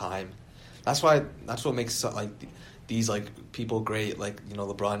at the time. That's what makes like these like people great, like, you know,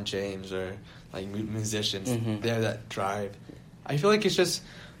 LeBron James or like musicians. Mm-hmm. They're that drive. I feel like it's just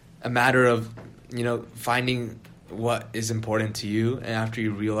a matter of, you know, finding what is important to you, and after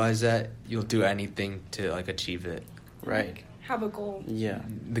you realize that, you'll do anything to like achieve it. Right. Like, have a goal. Yeah.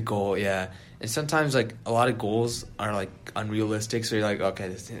 The goal, yeah. And sometimes like a lot of goals are like unrealistic, so you're like,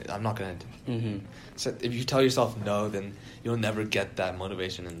 okay, I'm not gonna do it. Mm-hmm. So if you tell yourself no, then you'll never get that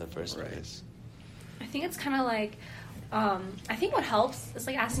motivation in the first Right. place. I think it's kind of like, I think what helps is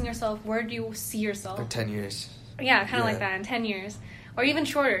like asking yourself, where do you see yourself? Like 10 years. Yeah, kind of Yeah. like that in 10 years. Or even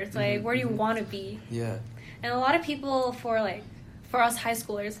shorter. It's like, where do you want to be? Yeah. And a lot of people, for us high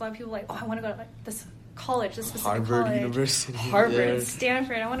schoolers, a lot of people like, oh, I want to go to like this college, this specific Harvard college. University. Harvard, Yeah.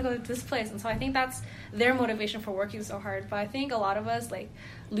 Stanford, I want to go to this place. And so I think that's their motivation for working so hard. But I think a lot of us like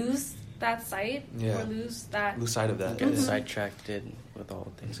lose that sight Yeah. or lose that. Lose sight of that. Get Yeah. sidetracked with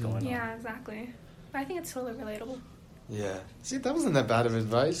all the things going on. Yeah, exactly. But I think it's totally relatable. Yeah. See, that wasn't that bad of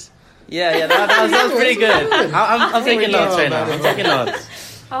advice. Yeah, that was pretty good. I'm taking notes right now. I'm taking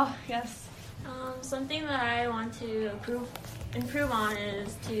notes. Oh, yes. Something that I want to improve on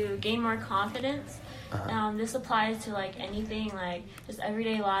is to gain more confidence. This applies to like anything, like just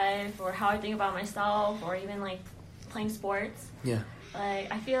everyday life or how I think about myself, or even like playing sports. Yeah.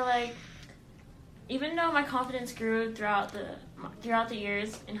 Like I feel like even though my confidence grew throughout the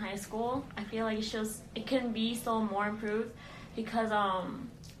years in high school, I feel like it can be still more improved because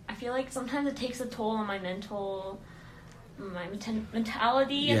I feel like sometimes it takes a toll on my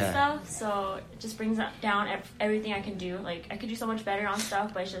mentality and Yeah. stuff. So it just brings down everything I can do. Like I could do so much better on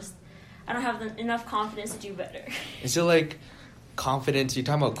stuff, but it's just I don't have enough confidence to do better. Is it like confidence? You're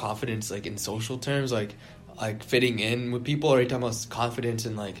talking about confidence like in social terms, like fitting in with people, or are you talking about confidence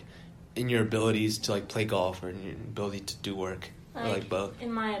in like in your abilities to like play golf or in your ability to do work, or like both?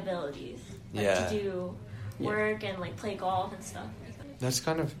 In my abilities, like, Yeah. to do work and like play golf and stuff. That's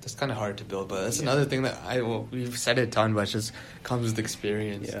kind of hard to build, but that's another thing that we've said it a ton, but it just comes with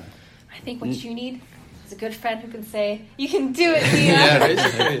experience. Yeah. I think what you need is a good friend who can say, you can do it, Mia. Yeah,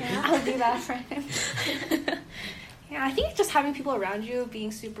 basically. Yeah, I'll be that friend. Yeah, I think just having people around you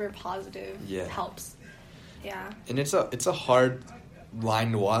being super positive helps. Yeah. And it's a hard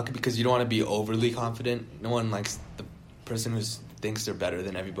line to walk because you don't want to be overly confident. No one likes the person who thinks they're better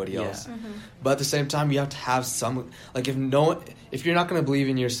than everybody else. Mm-hmm. But at the same time, you have to have some, like, if you're not going to believe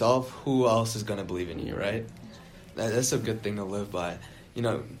in yourself, who else is going to believe in you, right? That's a good thing to live by. You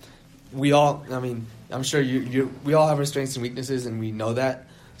know, we all, I mean, I'm sure we all have our strengths and weaknesses, and we know that.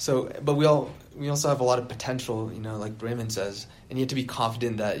 So, but we also have a lot of potential, you know, like Raymond says, and you have to be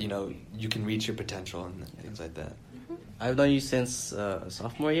confident that, you know, you can reach your potential and things like that. I've known you since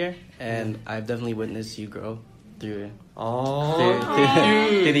sophomore year, and I've definitely witnessed you grow through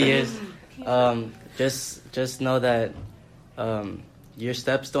the years. Just know that your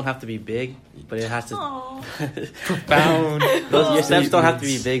steps don't have to be big, but it has to. Profound. Your steps don't have to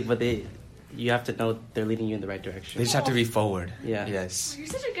be big, but you have to know they're leading you in the right direction. They just have to be forward. Yeah. Yes. You're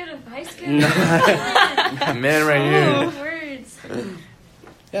such a good advice giver. Man right here. Oh, words.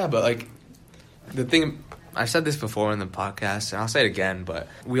 Yeah, but like the thing, I've said this before in the podcast, and I'll say it again, but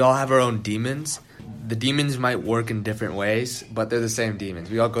we all have our own demons. The demons might work in different ways, but they're the same demons.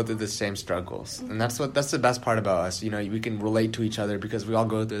 We all go through the same struggles, and that's the best part about us. You know, we can relate to each other because we all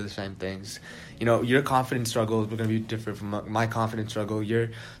go through the same things. You know, your confidence struggles are going to be different from my confidence struggle. Your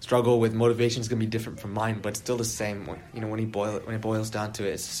struggle with motivation is going to be different from mine, but it's still the same. You know, when it boils down to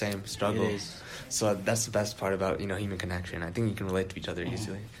it, it's the same struggle. It is. So that's the best part about, you know, human connection. I think you can relate to each other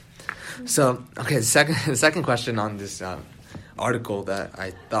easily. So, okay, the second question on this article that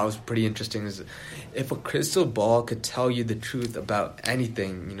I thought was pretty interesting is, if a crystal ball could tell you the truth about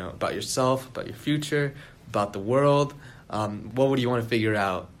anything, you know, about yourself, about your future, about the world, what would you want to figure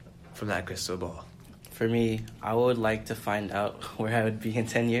out from that crystal ball? For me, I would like to find out where I would be in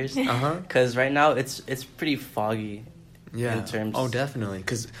 10 years. Uh-huh. Because right now it's pretty foggy. Yeah. In terms. Oh, definitely.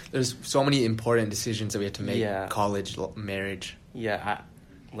 Because there's so many important decisions that we have to make. Yeah. College, marriage. Yeah,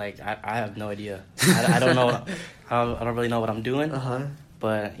 I have no idea. I don't know. I don't really know what I'm doing. Uh-huh.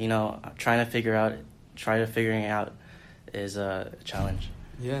 But, you know, trying to figuring out is a challenge.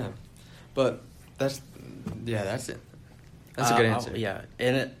 Yeah. But that's it. That's a good answer. Yeah.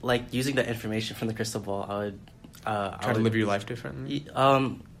 And like using the information from the crystal ball, I would Try to live your life differently?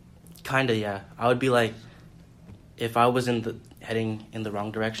 Kinda, yeah. I would be like, if I was heading in the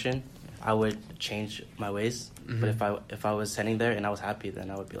wrong direction, I would change my ways. Mm-hmm. But if I was heading there and I was happy, then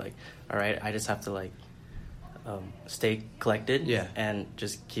I would be like, all right, I just have to like stay collected, Yeah. and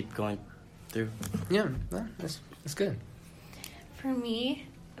just keep going through. Yeah, well, that's good. For me,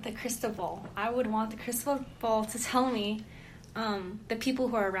 the crystal ball. I would want the crystal ball to tell me the people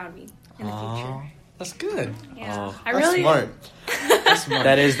who are around me in the future. That's good. Yeah, Oh, I That's really. smart. That's smart.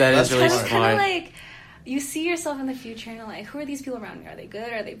 That is That's really It's smart. smart. kind of like you see yourself in the future and you're like, who are these people around me? Are they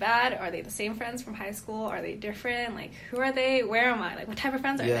good? Are they bad? Are they the same friends from high school? Are they different? Like, who are they? Where am I? Like, what type of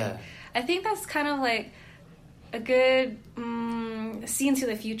friends are Yeah. they? I think that's kind of like a good see into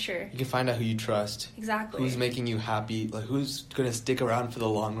the future. You can find out who you trust. Exactly. Who's making you happy? Like, who's gonna stick around for the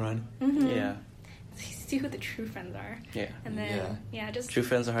long run? Mm-hmm. Yeah, See who the true friends are. yeah. And then, yeah, just. True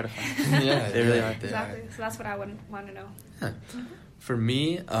friends are hard to find. Yeah, They really yeah, are. they Exactly. So that's what I would want to know. For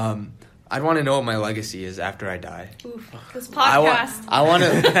me, I'd want to know what my legacy is after I die. Oof. This I podcast. want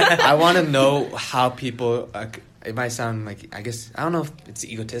to. I want to know how people. It might sound like, I guess, I don't know if it's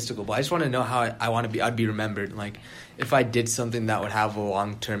egotistical, but I just want to know how I want to be. I'd be remembered. Like, if I did something that would have a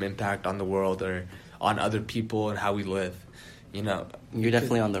long-term impact on the world or on other people and how we live. You know, You're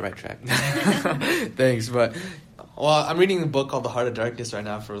definitely on the right track. Thanks, but I'm reading a book called The Heart of Darkness right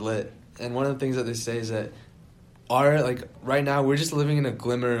now for Lit, and one of the things that they say is that right now we're just living in a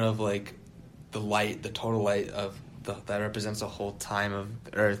glimmer of like the light, the total light of that represents the whole time of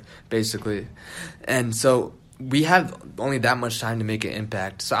Earth, basically, and so we have only that much time to make an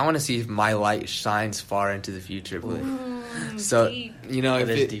impact. So I want to see if my light shines far into the future. So Deep. you know,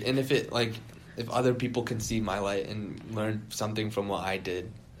 That is deep. if other people can see my light and learn something from what I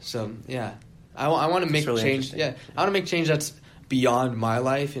did. So, yeah. I want to make really change. interesting. Yeah. I want to make change that's beyond my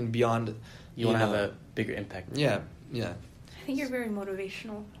life and beyond, You want to have a bigger impact. Yeah, yeah. I think you're very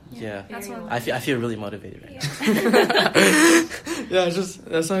motivational. Yeah. That's Very what I feel really motivated right now. Yeah,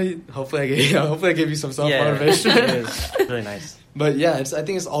 that's how hopefully I gave you some Yeah, self-motivation. it was really nice. But yeah, I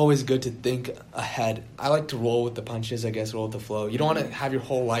think it's always good to think ahead. I like to roll with the punches, I guess, roll with the flow. You don't want to have your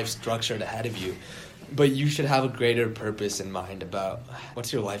whole life structured ahead of you, but you should have a greater purpose in mind about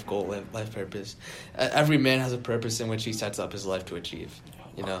what's your life goal, life purpose. Every man has a purpose in which he sets up his life to achieve,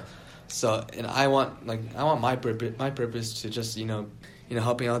 you know. So, and I want my purpose to just,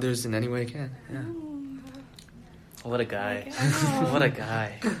 helping others in any way I can. Yeah. What a guy. I know. What a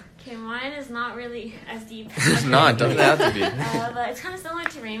guy. Okay, mine is not really as deep. It's not, doesn't have to be. But it's kind of similar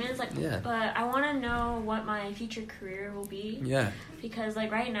to Raymond's. Yeah. But I want to know what my future career will be. Yeah. Because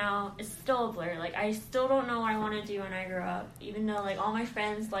right now it's still a blur. I still don't know what I want to do when I grow up. Even though all my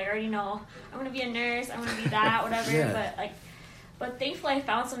friends already know I want to be a nurse, I want to be that, whatever. Yeah. But thankfully I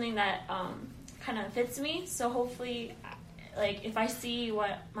found something that kind of fits me. So hopefully, if I see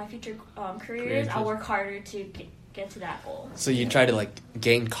what my future career is, I'll work harder to get to that goal. So you try to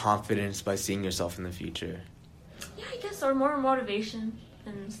gain confidence by seeing yourself in the future. Yeah, I guess, or more motivation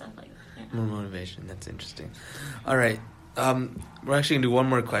and stuff like that. More motivation. That's interesting. All right. We're actually going to do one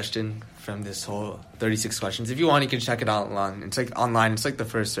more question from this whole 36 questions. If you want, you can check it out online. It's online. It's the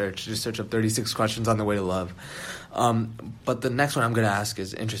first search. Just search up 36 questions on the way to love. But the next one I'm going to ask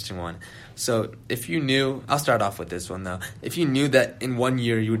is an interesting one. So if you knew, I'll start off with this one though. If you knew that in 1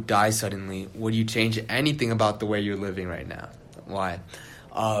 year you would die suddenly, would you change anything about the way you're living right now? Why?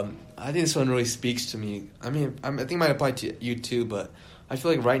 I think this one really speaks to me. I mean, I think it might apply to you too, but I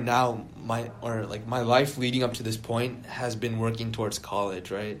feel right now my life leading up to this point has been working towards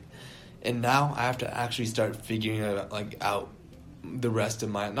college, right? And now I have to actually start figuring out the rest of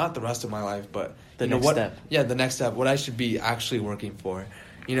my, not the rest of my life, but The next step. Yeah, the next step, what I should be actually working for.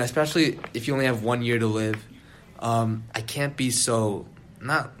 Especially if you only have 1 year to live. I can't be so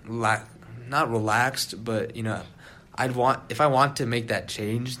not relaxed, but if I want to make that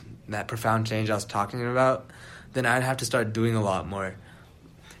change, that profound change I was talking about, then I'd have to start doing a lot more.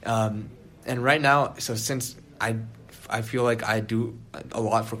 And right now, so since I feel like I do a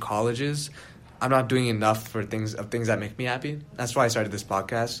lot for colleges, I'm not doing enough for things that make me happy. That's why I started this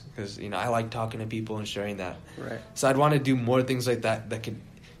podcast, because I like talking to people and sharing that. Right. So I'd want to do more things like that could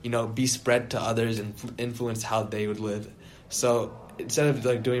be spread to others and influence how they would live. So instead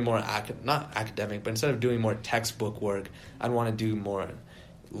of doing more not academic, but instead of doing more textbook work, I'd want to do more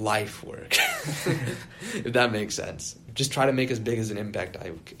life work. If that makes sense. Just try to make as big as an impact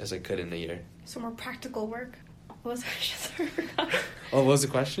as I could in a year. Some more practical work. What was Oh, what was the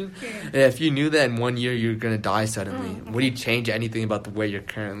question? Yeah. If you knew that in 1 year you're going to die suddenly, would you change anything about the way you're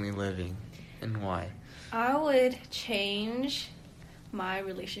currently living? And why? I would change my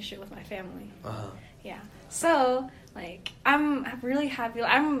relationship with my family. Uh-huh. Yeah. So like I'm really happy.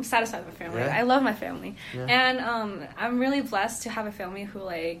 I'm satisfied with my family. Yeah. I love my family, Yeah. and I'm really blessed to have a family who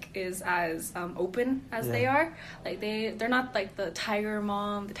like is as open as they Yeah. are. Like they're not like the tiger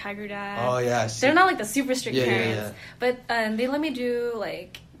mom, the tiger dad. Oh yeah. I see. They're not like the super strict Yeah, yeah, parents, but they let me do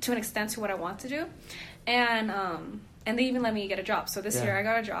like to an extent to what I want to do, and they even let me get a job. So this Yeah. year I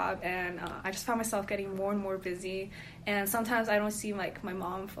got a job, and I just found myself getting more and more busy. And sometimes I don't see like my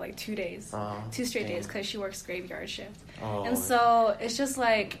mom for like 2 days, Oh, 2 straight dang. days, because she works graveyard shift. Oh. And so it's just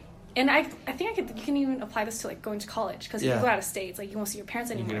like, and I think you can even apply this to like going to college, because if Yeah. you go out of state, it's like you won't see your parents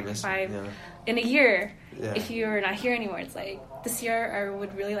You're anymore. gonna miss If it, yeah. in a year, Yeah. if you're not here anymore, it's like this year I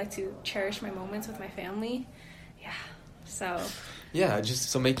would really like to cherish my moments with my family. Yeah. So Yeah, just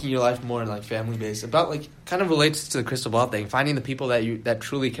so making your life more like family based. About like kind of relates to the crystal ball thing. Finding the people that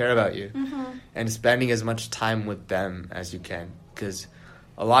truly care about you, and spending as much time with them as you can. Because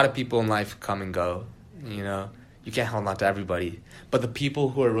a lot of people in life come and go. You know, you can't hold on to everybody. But the people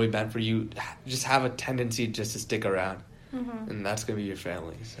who are really meant for you just have a tendency just to stick around, and that's gonna be your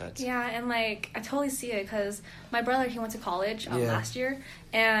family. So that's, yeah, and like I totally see it, because my brother, he went to college Yeah. last year,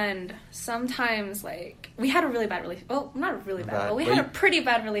 and sometimes like we had a really bad relationship. Well, not really bad, Bad, but we but had a you- pretty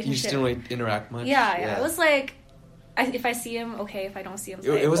bad you relationship. just didn't really interact much. Yeah. It was like, if I see him, okay. If I don't see him, it's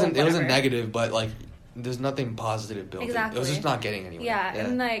like, It wasn't oh, it wasn't whatever. negative, but like there's nothing positive built. Exactly. It was just not getting anywhere. Yeah,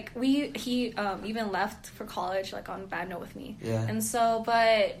 and like he even left for college like on a bad note with me. Yeah. And so,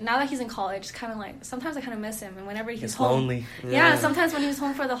 but now that he's in college, it's kind of like sometimes I kind of miss him, and whenever he's It's home, lonely. Yeah, sometimes when he was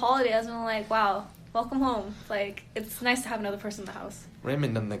home for the holidays, I'm like, wow, welcome home. Like it's nice to have another person in the house.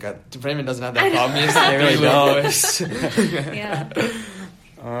 Raymond doesn't have that problem. He has I really don't. don't. Yeah.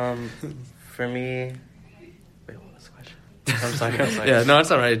 For me, wait, what was the question? I'm sorry. Yeah, no,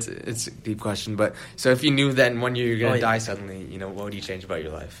 it's all right. It's a deep question, but so if you knew that in 1 year you're gonna Oh, yeah. die suddenly, you know, what would you change about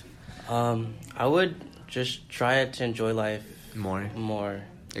your life? I would just try to enjoy life more.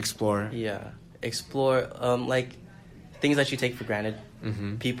 Explore. Yeah, explore like things that you take for granted,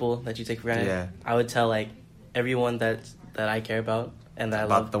 Mm-hmm. people that you take for granted. Yeah. I would tell like everyone that I care about and that I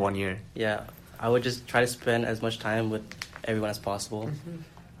About love. the 1 year. Yeah, I would just try to spend as much time with everyone as possible,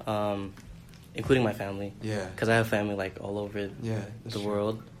 including my family. Yeah. Because I have family like all over Yeah. that's the true.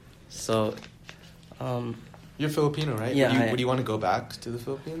 world. So, You're Filipino, right? Yeah, Would you want to go back to the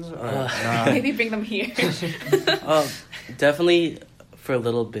Philippines? Or Uh, Maybe bring them here. definitely for a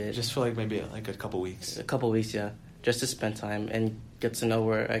little bit, just for like maybe like a couple weeks. a couple weeks, yeah, just to spend time and get to know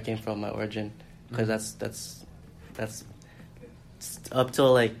where I came from, my origin, because that's up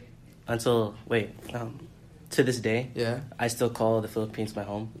till like to this day, Yeah. I still call the Philippines my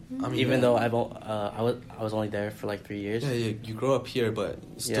home, I mean, even yeah. though I was only there for like 3 years. Yeah, you grow up here, but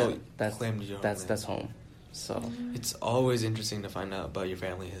still that's claimed your that's homeland. that's home. So, It's always interesting to find out about your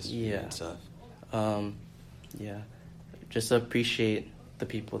family history Yeah. and stuff. yeah, just appreciate the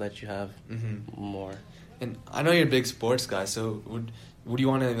people that you have Mm-hmm. more. And I know you're a big sports guy, so would you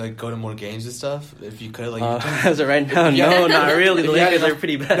want to like go to more games and stuff if you could? Like, As of right now, Yeah. no, not really. The If you had Lakers are enough-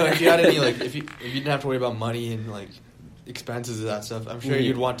 pretty bad. No, if you had any like if you didn't have to worry about money and like expenses and that stuff, I'm sure Yeah.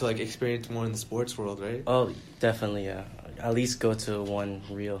 you'd want to like experience more in the sports world, right? Oh, definitely, yeah. At least go to one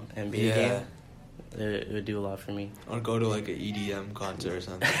real NBA Yeah. game. It would do a lot for me. Or go to like an EDM concert or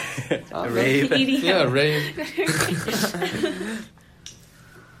something. A rave. EDM. Yeah, rave.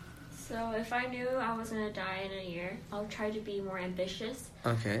 So if I knew I was gonna die in a year, I'll try to be more ambitious.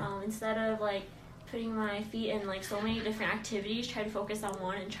 Okay. Instead of like putting my feet in like so many different activities, try to focus on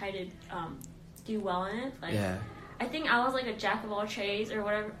one and try to do well in it. Like Yeah. I think I was like a jack of all trades or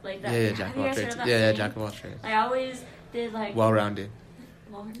whatever like that. Yeah, Have jack of you all guys heard trades. of that Yeah, saying? jack of all trades. Like I always did like Well-rounded.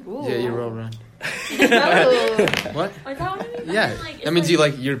 Ooh. Yeah, you're well-rounded. Oh. What? Like that what it means? Yeah, Like, it's that means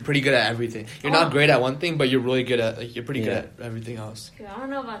you're pretty good at everything. You're Oh. not great at one thing, but you're really good at you're pretty good Yeah. at everything else. I don't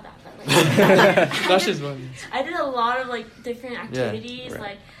know about that, but like That's just one. I did a lot of like different activities. right.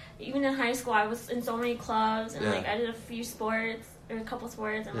 Like even in high school, I was in so many clubs, and Yeah. like I did a few sports or a couple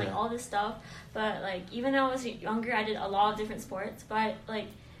sports, and like Yeah. all this stuff. But like even when I was younger, I did a lot of different sports. But like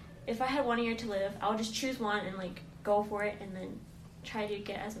if I had 1 year to live, I would just choose one and like go for it, and then try to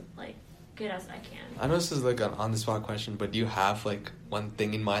get as like good as I can. I know this is like an on the spot question, but do you have like one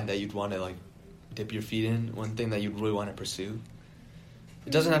thing in mind that you'd want to like dip your feet in? One thing that you'd really want to pursue?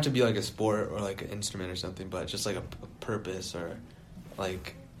 It doesn't have to be like a sport or like an instrument or something, but just like a purpose or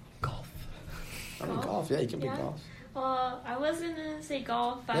like Golf. I mean, golf. Yeah, you can Yeah. be golf. Well, I was gonna say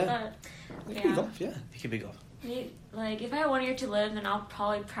golf, but Yeah. I thought You yeah. can be golf. Yeah. You could be golf. Like, if I had 1 year to live, then I'll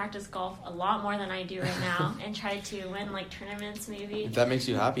probably practice golf a lot more than I do right now and try to win, like, tournaments maybe. If that makes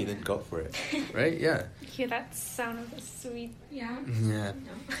you happy, then go for it. Right? Yeah. Hear that sound of a sweet, Yeah. Yeah.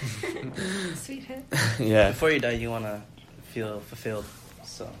 No. sweet hit. Yeah. Before you die, you want to feel fulfilled.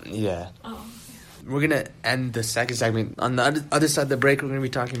 So Yeah. Oh. We're going to end the second segment. On the other side of the break, we're going to be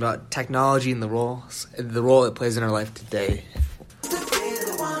talking about technology and the role it plays in our life today.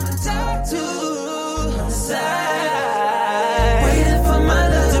 Talk to on the side, waiting for my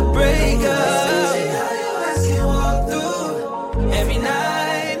love to break up. How your ass can walk through every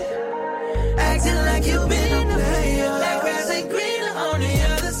night, acting like you've been a player. That grass ain't greener on the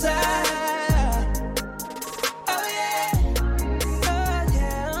other side. Oh yeah, oh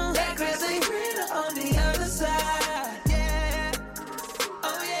yeah. That grass ain't greener on the other side. Yeah,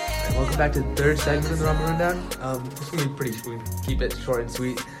 oh yeah. Welcome back to the third segment of the Ramen Rundown. This is going to be pretty sweet. Keep it short and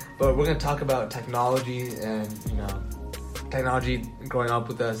sweet. But we're going to talk about technology and, technology growing up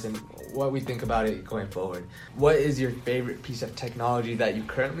with us and what we think about it going forward. What is your favorite piece of technology that you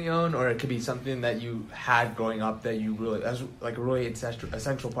currently own, or it could be something that you had growing up that you really, that's like a really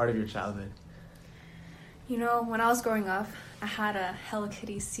essential part of your childhood? You know, when I was growing up, I had a Hello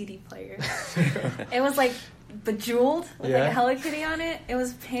Kitty CD player. It was like bejeweled with like a Hello Kitty on it. It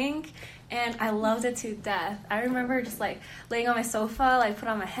was pink. And I loved it to death. I remember just like laying on my sofa, like put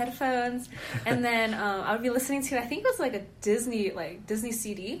on my headphones, and then I would be listening to, I think it was like a Disney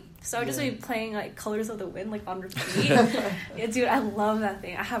CD. So I would just be playing like Colors of the Wind like on repeat. Yeah, dude, I love that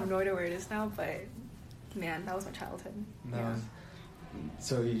thing. I have no idea where it is now, but man, that was my childhood. No. Yeah.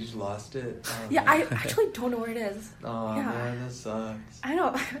 So you just lost it? Oh, Yeah, man. I actually don't know where it is. Oh, Yeah. man, that sucks. I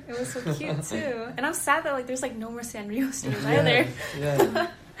know. It was so cute too. And I'm sad that like there's like no more Sanrio stores either. Yeah.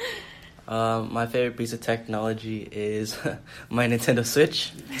 my favorite piece of technology is my Nintendo Switch.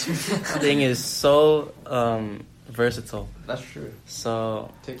 Thing is so versatile. That's true.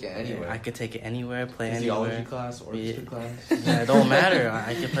 So Take it anywhere. I could take it anywhere, play anywhere. Physiology class, orchestra class. Yeah, it don't matter.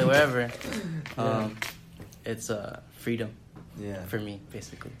 I can play wherever. It's freedom Yeah. for me,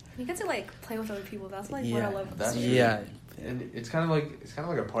 basically. You get to like play with other people. That's like what Yeah, I love. that's about true. it. Yeah, And it's kind of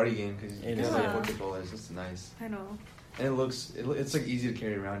like a party game because you It can is. play Yeah. with controllers. It's nice, I know. and it's like easy to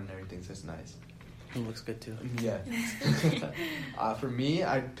carry around and everything, so it's nice. it looks good too. Yeah. For me,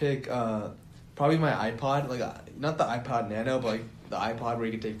 I'd pick probably my iPod, like not the iPod Nano, but like the iPod where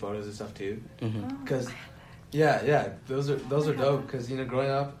you can take photos and stuff too. Mm-hmm. Cause those are dope. Cause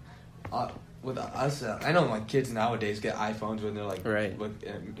growing up with us, I know like kids nowadays get iPhones when they're like Right.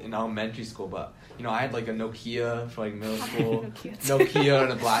 in elementary school, but I had like a Nokia for like middle school, Nokia. Nokia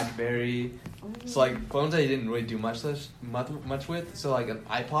and a BlackBerry. So like phones I didn't really do much with. So like an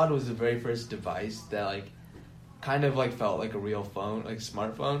iPod was the very first device that like kind of like felt like a real phone, like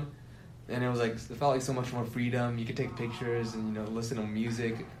smartphone. And it felt like so much more freedom. You could take pictures and listen to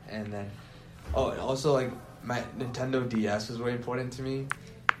music, and then and also like my Nintendo DS was very important to me.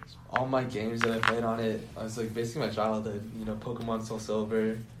 All my games that I played on it, I was like basically my childhood. Pokemon Soul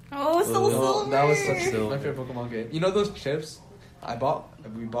Silver. Oh, Soul Silver. That was such my favorite Pokemon game. You know those chips?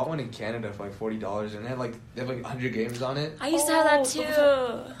 We bought one in Canada for like $40, and they have like 100 games on it. I used to have that too.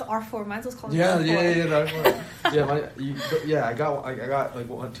 The R4. Mine was called Yeah, R4. yeah. I got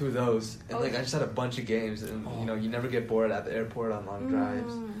like two of those, and like I just had a bunch of games, and you never get bored at the airport on long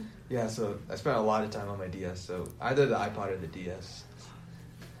drives. Yeah, so I spent a lot of time on my DS. So either the iPod or the DS.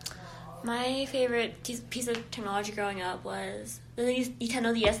 My favorite piece of technology growing up was the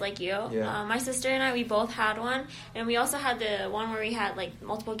Nintendo DS, like you. Yeah. My sister and I, we both had one, and we also had the one where we had like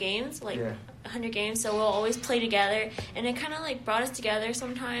multiple games, like 100 games. So we'll always play together, and it kind of like brought us together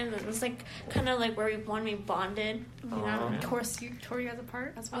sometimes. It was like kind of like where we bonded. I don't know. Tore you guys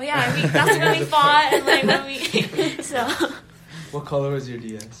apart? That's Oh yeah, that's when we fought, and like when we so. What color was your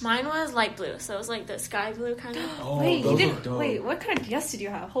DS? Mine was light blue, so it was like the sky blue kind of. Oh, wait, those you look did. dope. Wait, what kind of DS did you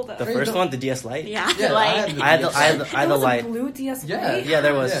have? Hold up. The first one, the DS Lite. Yeah, Yeah, like I had the There was Lite. a blue DS. Yeah. right? Yeah,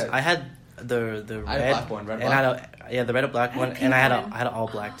 there was. Yeah. I had the red, I had a black one, red and black. I had the red and black I had one, a and I had pink one. I had an all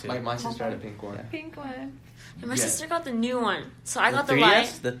black too. My sister had a pink one. Pink one. and my Yeah. sister got the new one, so I got the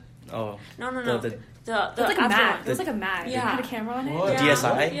 3DS? light. No. No. The The It was like a after mat. one. It was like a mat. Yeah. It had a camera on it. What? Yeah.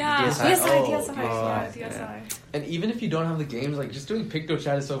 DSi? Yeah. DSi. Oh, DSi. oh, Yeah, DSi. And even if you don't have the games, like just doing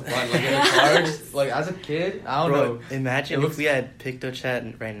PictoChat is so fun. Like in the car, just, like as a kid, I don't Bro, know. imagine It looks- if we had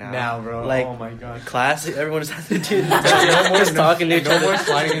PictoChat right now. Now, bro. Like, oh my god. class, everyone just has to do Just talking to each No other. more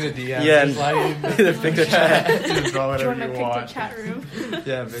sliding into DMs. Yeah, Just sliding into the PictoChat. Just draw whatever Join my you picture want. chat room.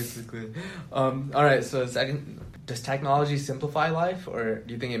 Yeah, basically. All right. So second, does technology simplify life, or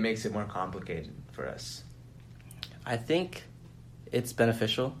do you think it makes it more complicated for us? I think it's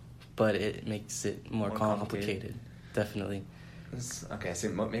beneficial but it makes it more More complicated. Definitely. Okay, so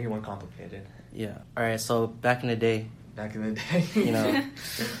make it more complicated. Yeah. All right. So back in the day, Back in the day, you know,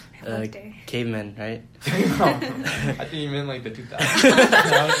 What day? cavemen, right? I think you meant like the 2000s.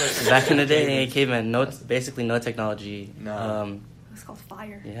 I was like, Back in the day, cavemen, basically no technology. No. It's called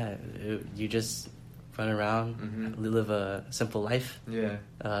fire. Yeah, you just run around, Mhm. live a simple life, Yeah.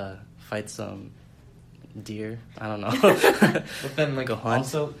 fight some deer. I don't know. But then, like, Go hunt.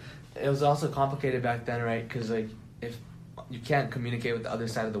 also, it was also complicated back then, right? Because, like, if you can't communicate with the other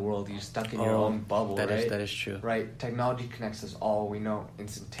side of the world, you're stuck in your own bubble, that right? is true. Right. Technology connects us all. We know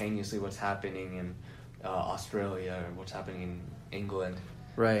instantaneously what's happening in Australia or what's happening in England.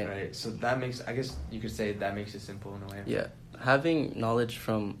 Right. Right. So that makes, I guess you could say that makes it simple in a way. Yeah, having knowledge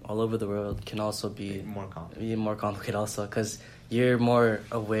from all over the world can also be More complicated. more complicated also because you're more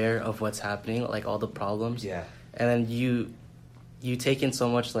aware of what's happening, like all the problems. Yeah. And then you take in so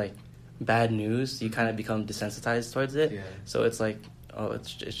much like bad news, you kind of become desensitized towards it. Yeah. So it's like, oh,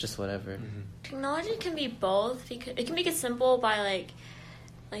 it's just whatever. Mhm. Technology can be both because it can make it simple by like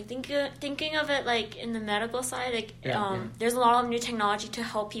thinking of it like in the medical side, like there's a lot of new technology to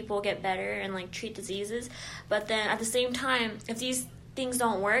help people get better and like treat diseases, but then at the same time, if these things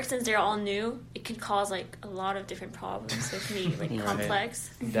don't work since they're all new, it could cause like a lot of different problems. So it can be like Right. complex.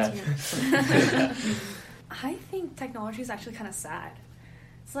 I think technology is actually kind of sad.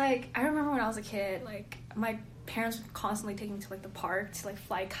 It's like, I remember when I was a kid, like, my parents would constantly take me to, like, the park to, like,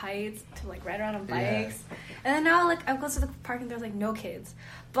 fly kites, to, like, ride around on Yeah. bikes. And then now, like, I go to the park and there's, like, no kids.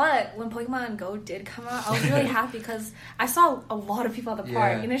 But when Pokemon Go did come out, I was really happy because I saw a lot of people at the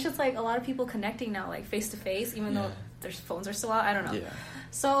park. Yeah. And it's just, like, a lot of people connecting now, like, face-to-face, even though their phones are still out. I don't know. Yeah.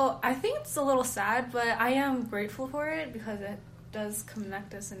 So I think it's a little sad, but I am grateful for it because it does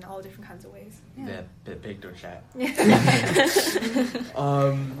connect us in all different kinds of ways. Yeah. Big door chat. Yeah.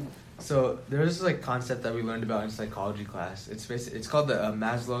 So there's this like concept that we learned about in psychology class. It's called the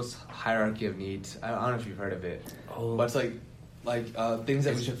Maslow's hierarchy of needs. I don't know if you've heard of it, Oh. but it's like things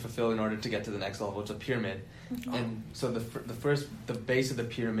that we should fulfill in order to get to the next level. It's a pyramid, and so the base of the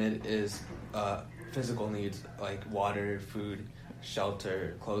pyramid is physical needs like water, food,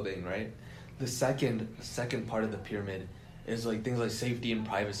 shelter, clothing. Right. The second part of the pyramid is like things like safety and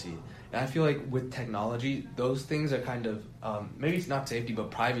privacy. And I feel like with technology, those things are kind of, maybe it's not safety, but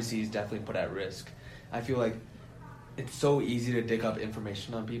privacy is definitely put at risk. I feel like it's so easy to dig up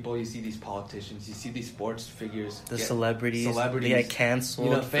information on people. You see these politicians, you see these sports figures. The celebrities, they get canceled.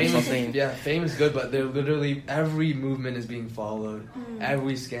 You know, for fame, something. yeah, fame is good, but they're literally, every movement is being followed.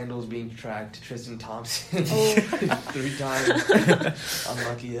 Every scandal is being tracked. Tristan Thompson, 3 times.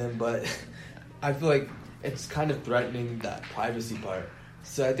 Unlucky him, but I feel like it's kind of threatening that privacy part.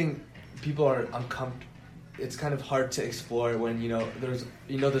 So I think people are uncomfortable. It's kind of hard to explore when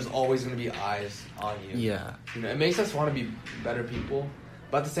there's always going to be eyes on you. Yeah. You know, it makes us want to be better people,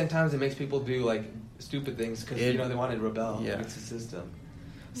 but at the same time, it makes people do like stupid things because they want to rebel against the system.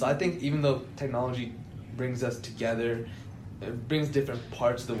 So I think even though technology brings us together, it brings different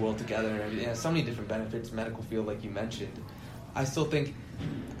parts of the world together, and it has so many different benefits. Medical field, like you mentioned, I still think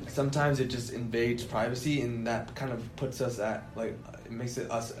sometimes it just invades privacy, and that kind of puts us at like it makes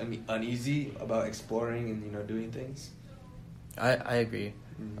us uneasy about exploring and doing things. I agree.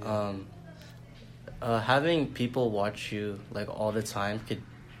 Yeah. Having people watch you like all the time could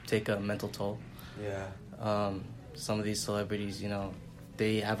take a mental toll. Yeah. Some of these celebrities,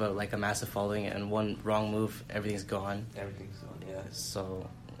 they have a massive following, and one wrong move, everything's gone. Everything's on. Yeah. So,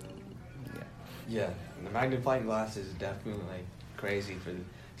 yeah. Yeah. And the magnifying glass is definitely like crazy for the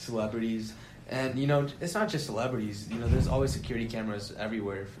celebrities. And it's not just celebrities. There's always security cameras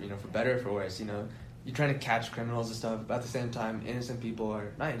everywhere. For better or for worse. You're trying to catch criminals and stuff, but at the same time, innocent people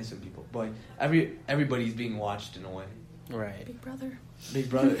are not innocent people, but everybody's being watched in a way. Right. Big Brother. Big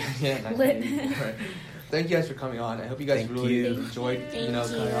Brother. Yeah. Nice. Lit. Right. Thank you guys for coming on. I hope you guys Thank really you. enjoyed Thank coming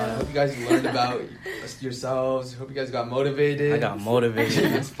on. you. I hope you guys learned about yourselves. Hope you guys got motivated. I got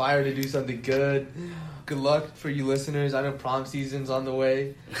motivated. Inspired to do something good. Good luck for you listeners. I know prom season's on the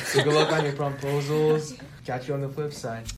way. So good luck on your promposals. Catch you on the flip side.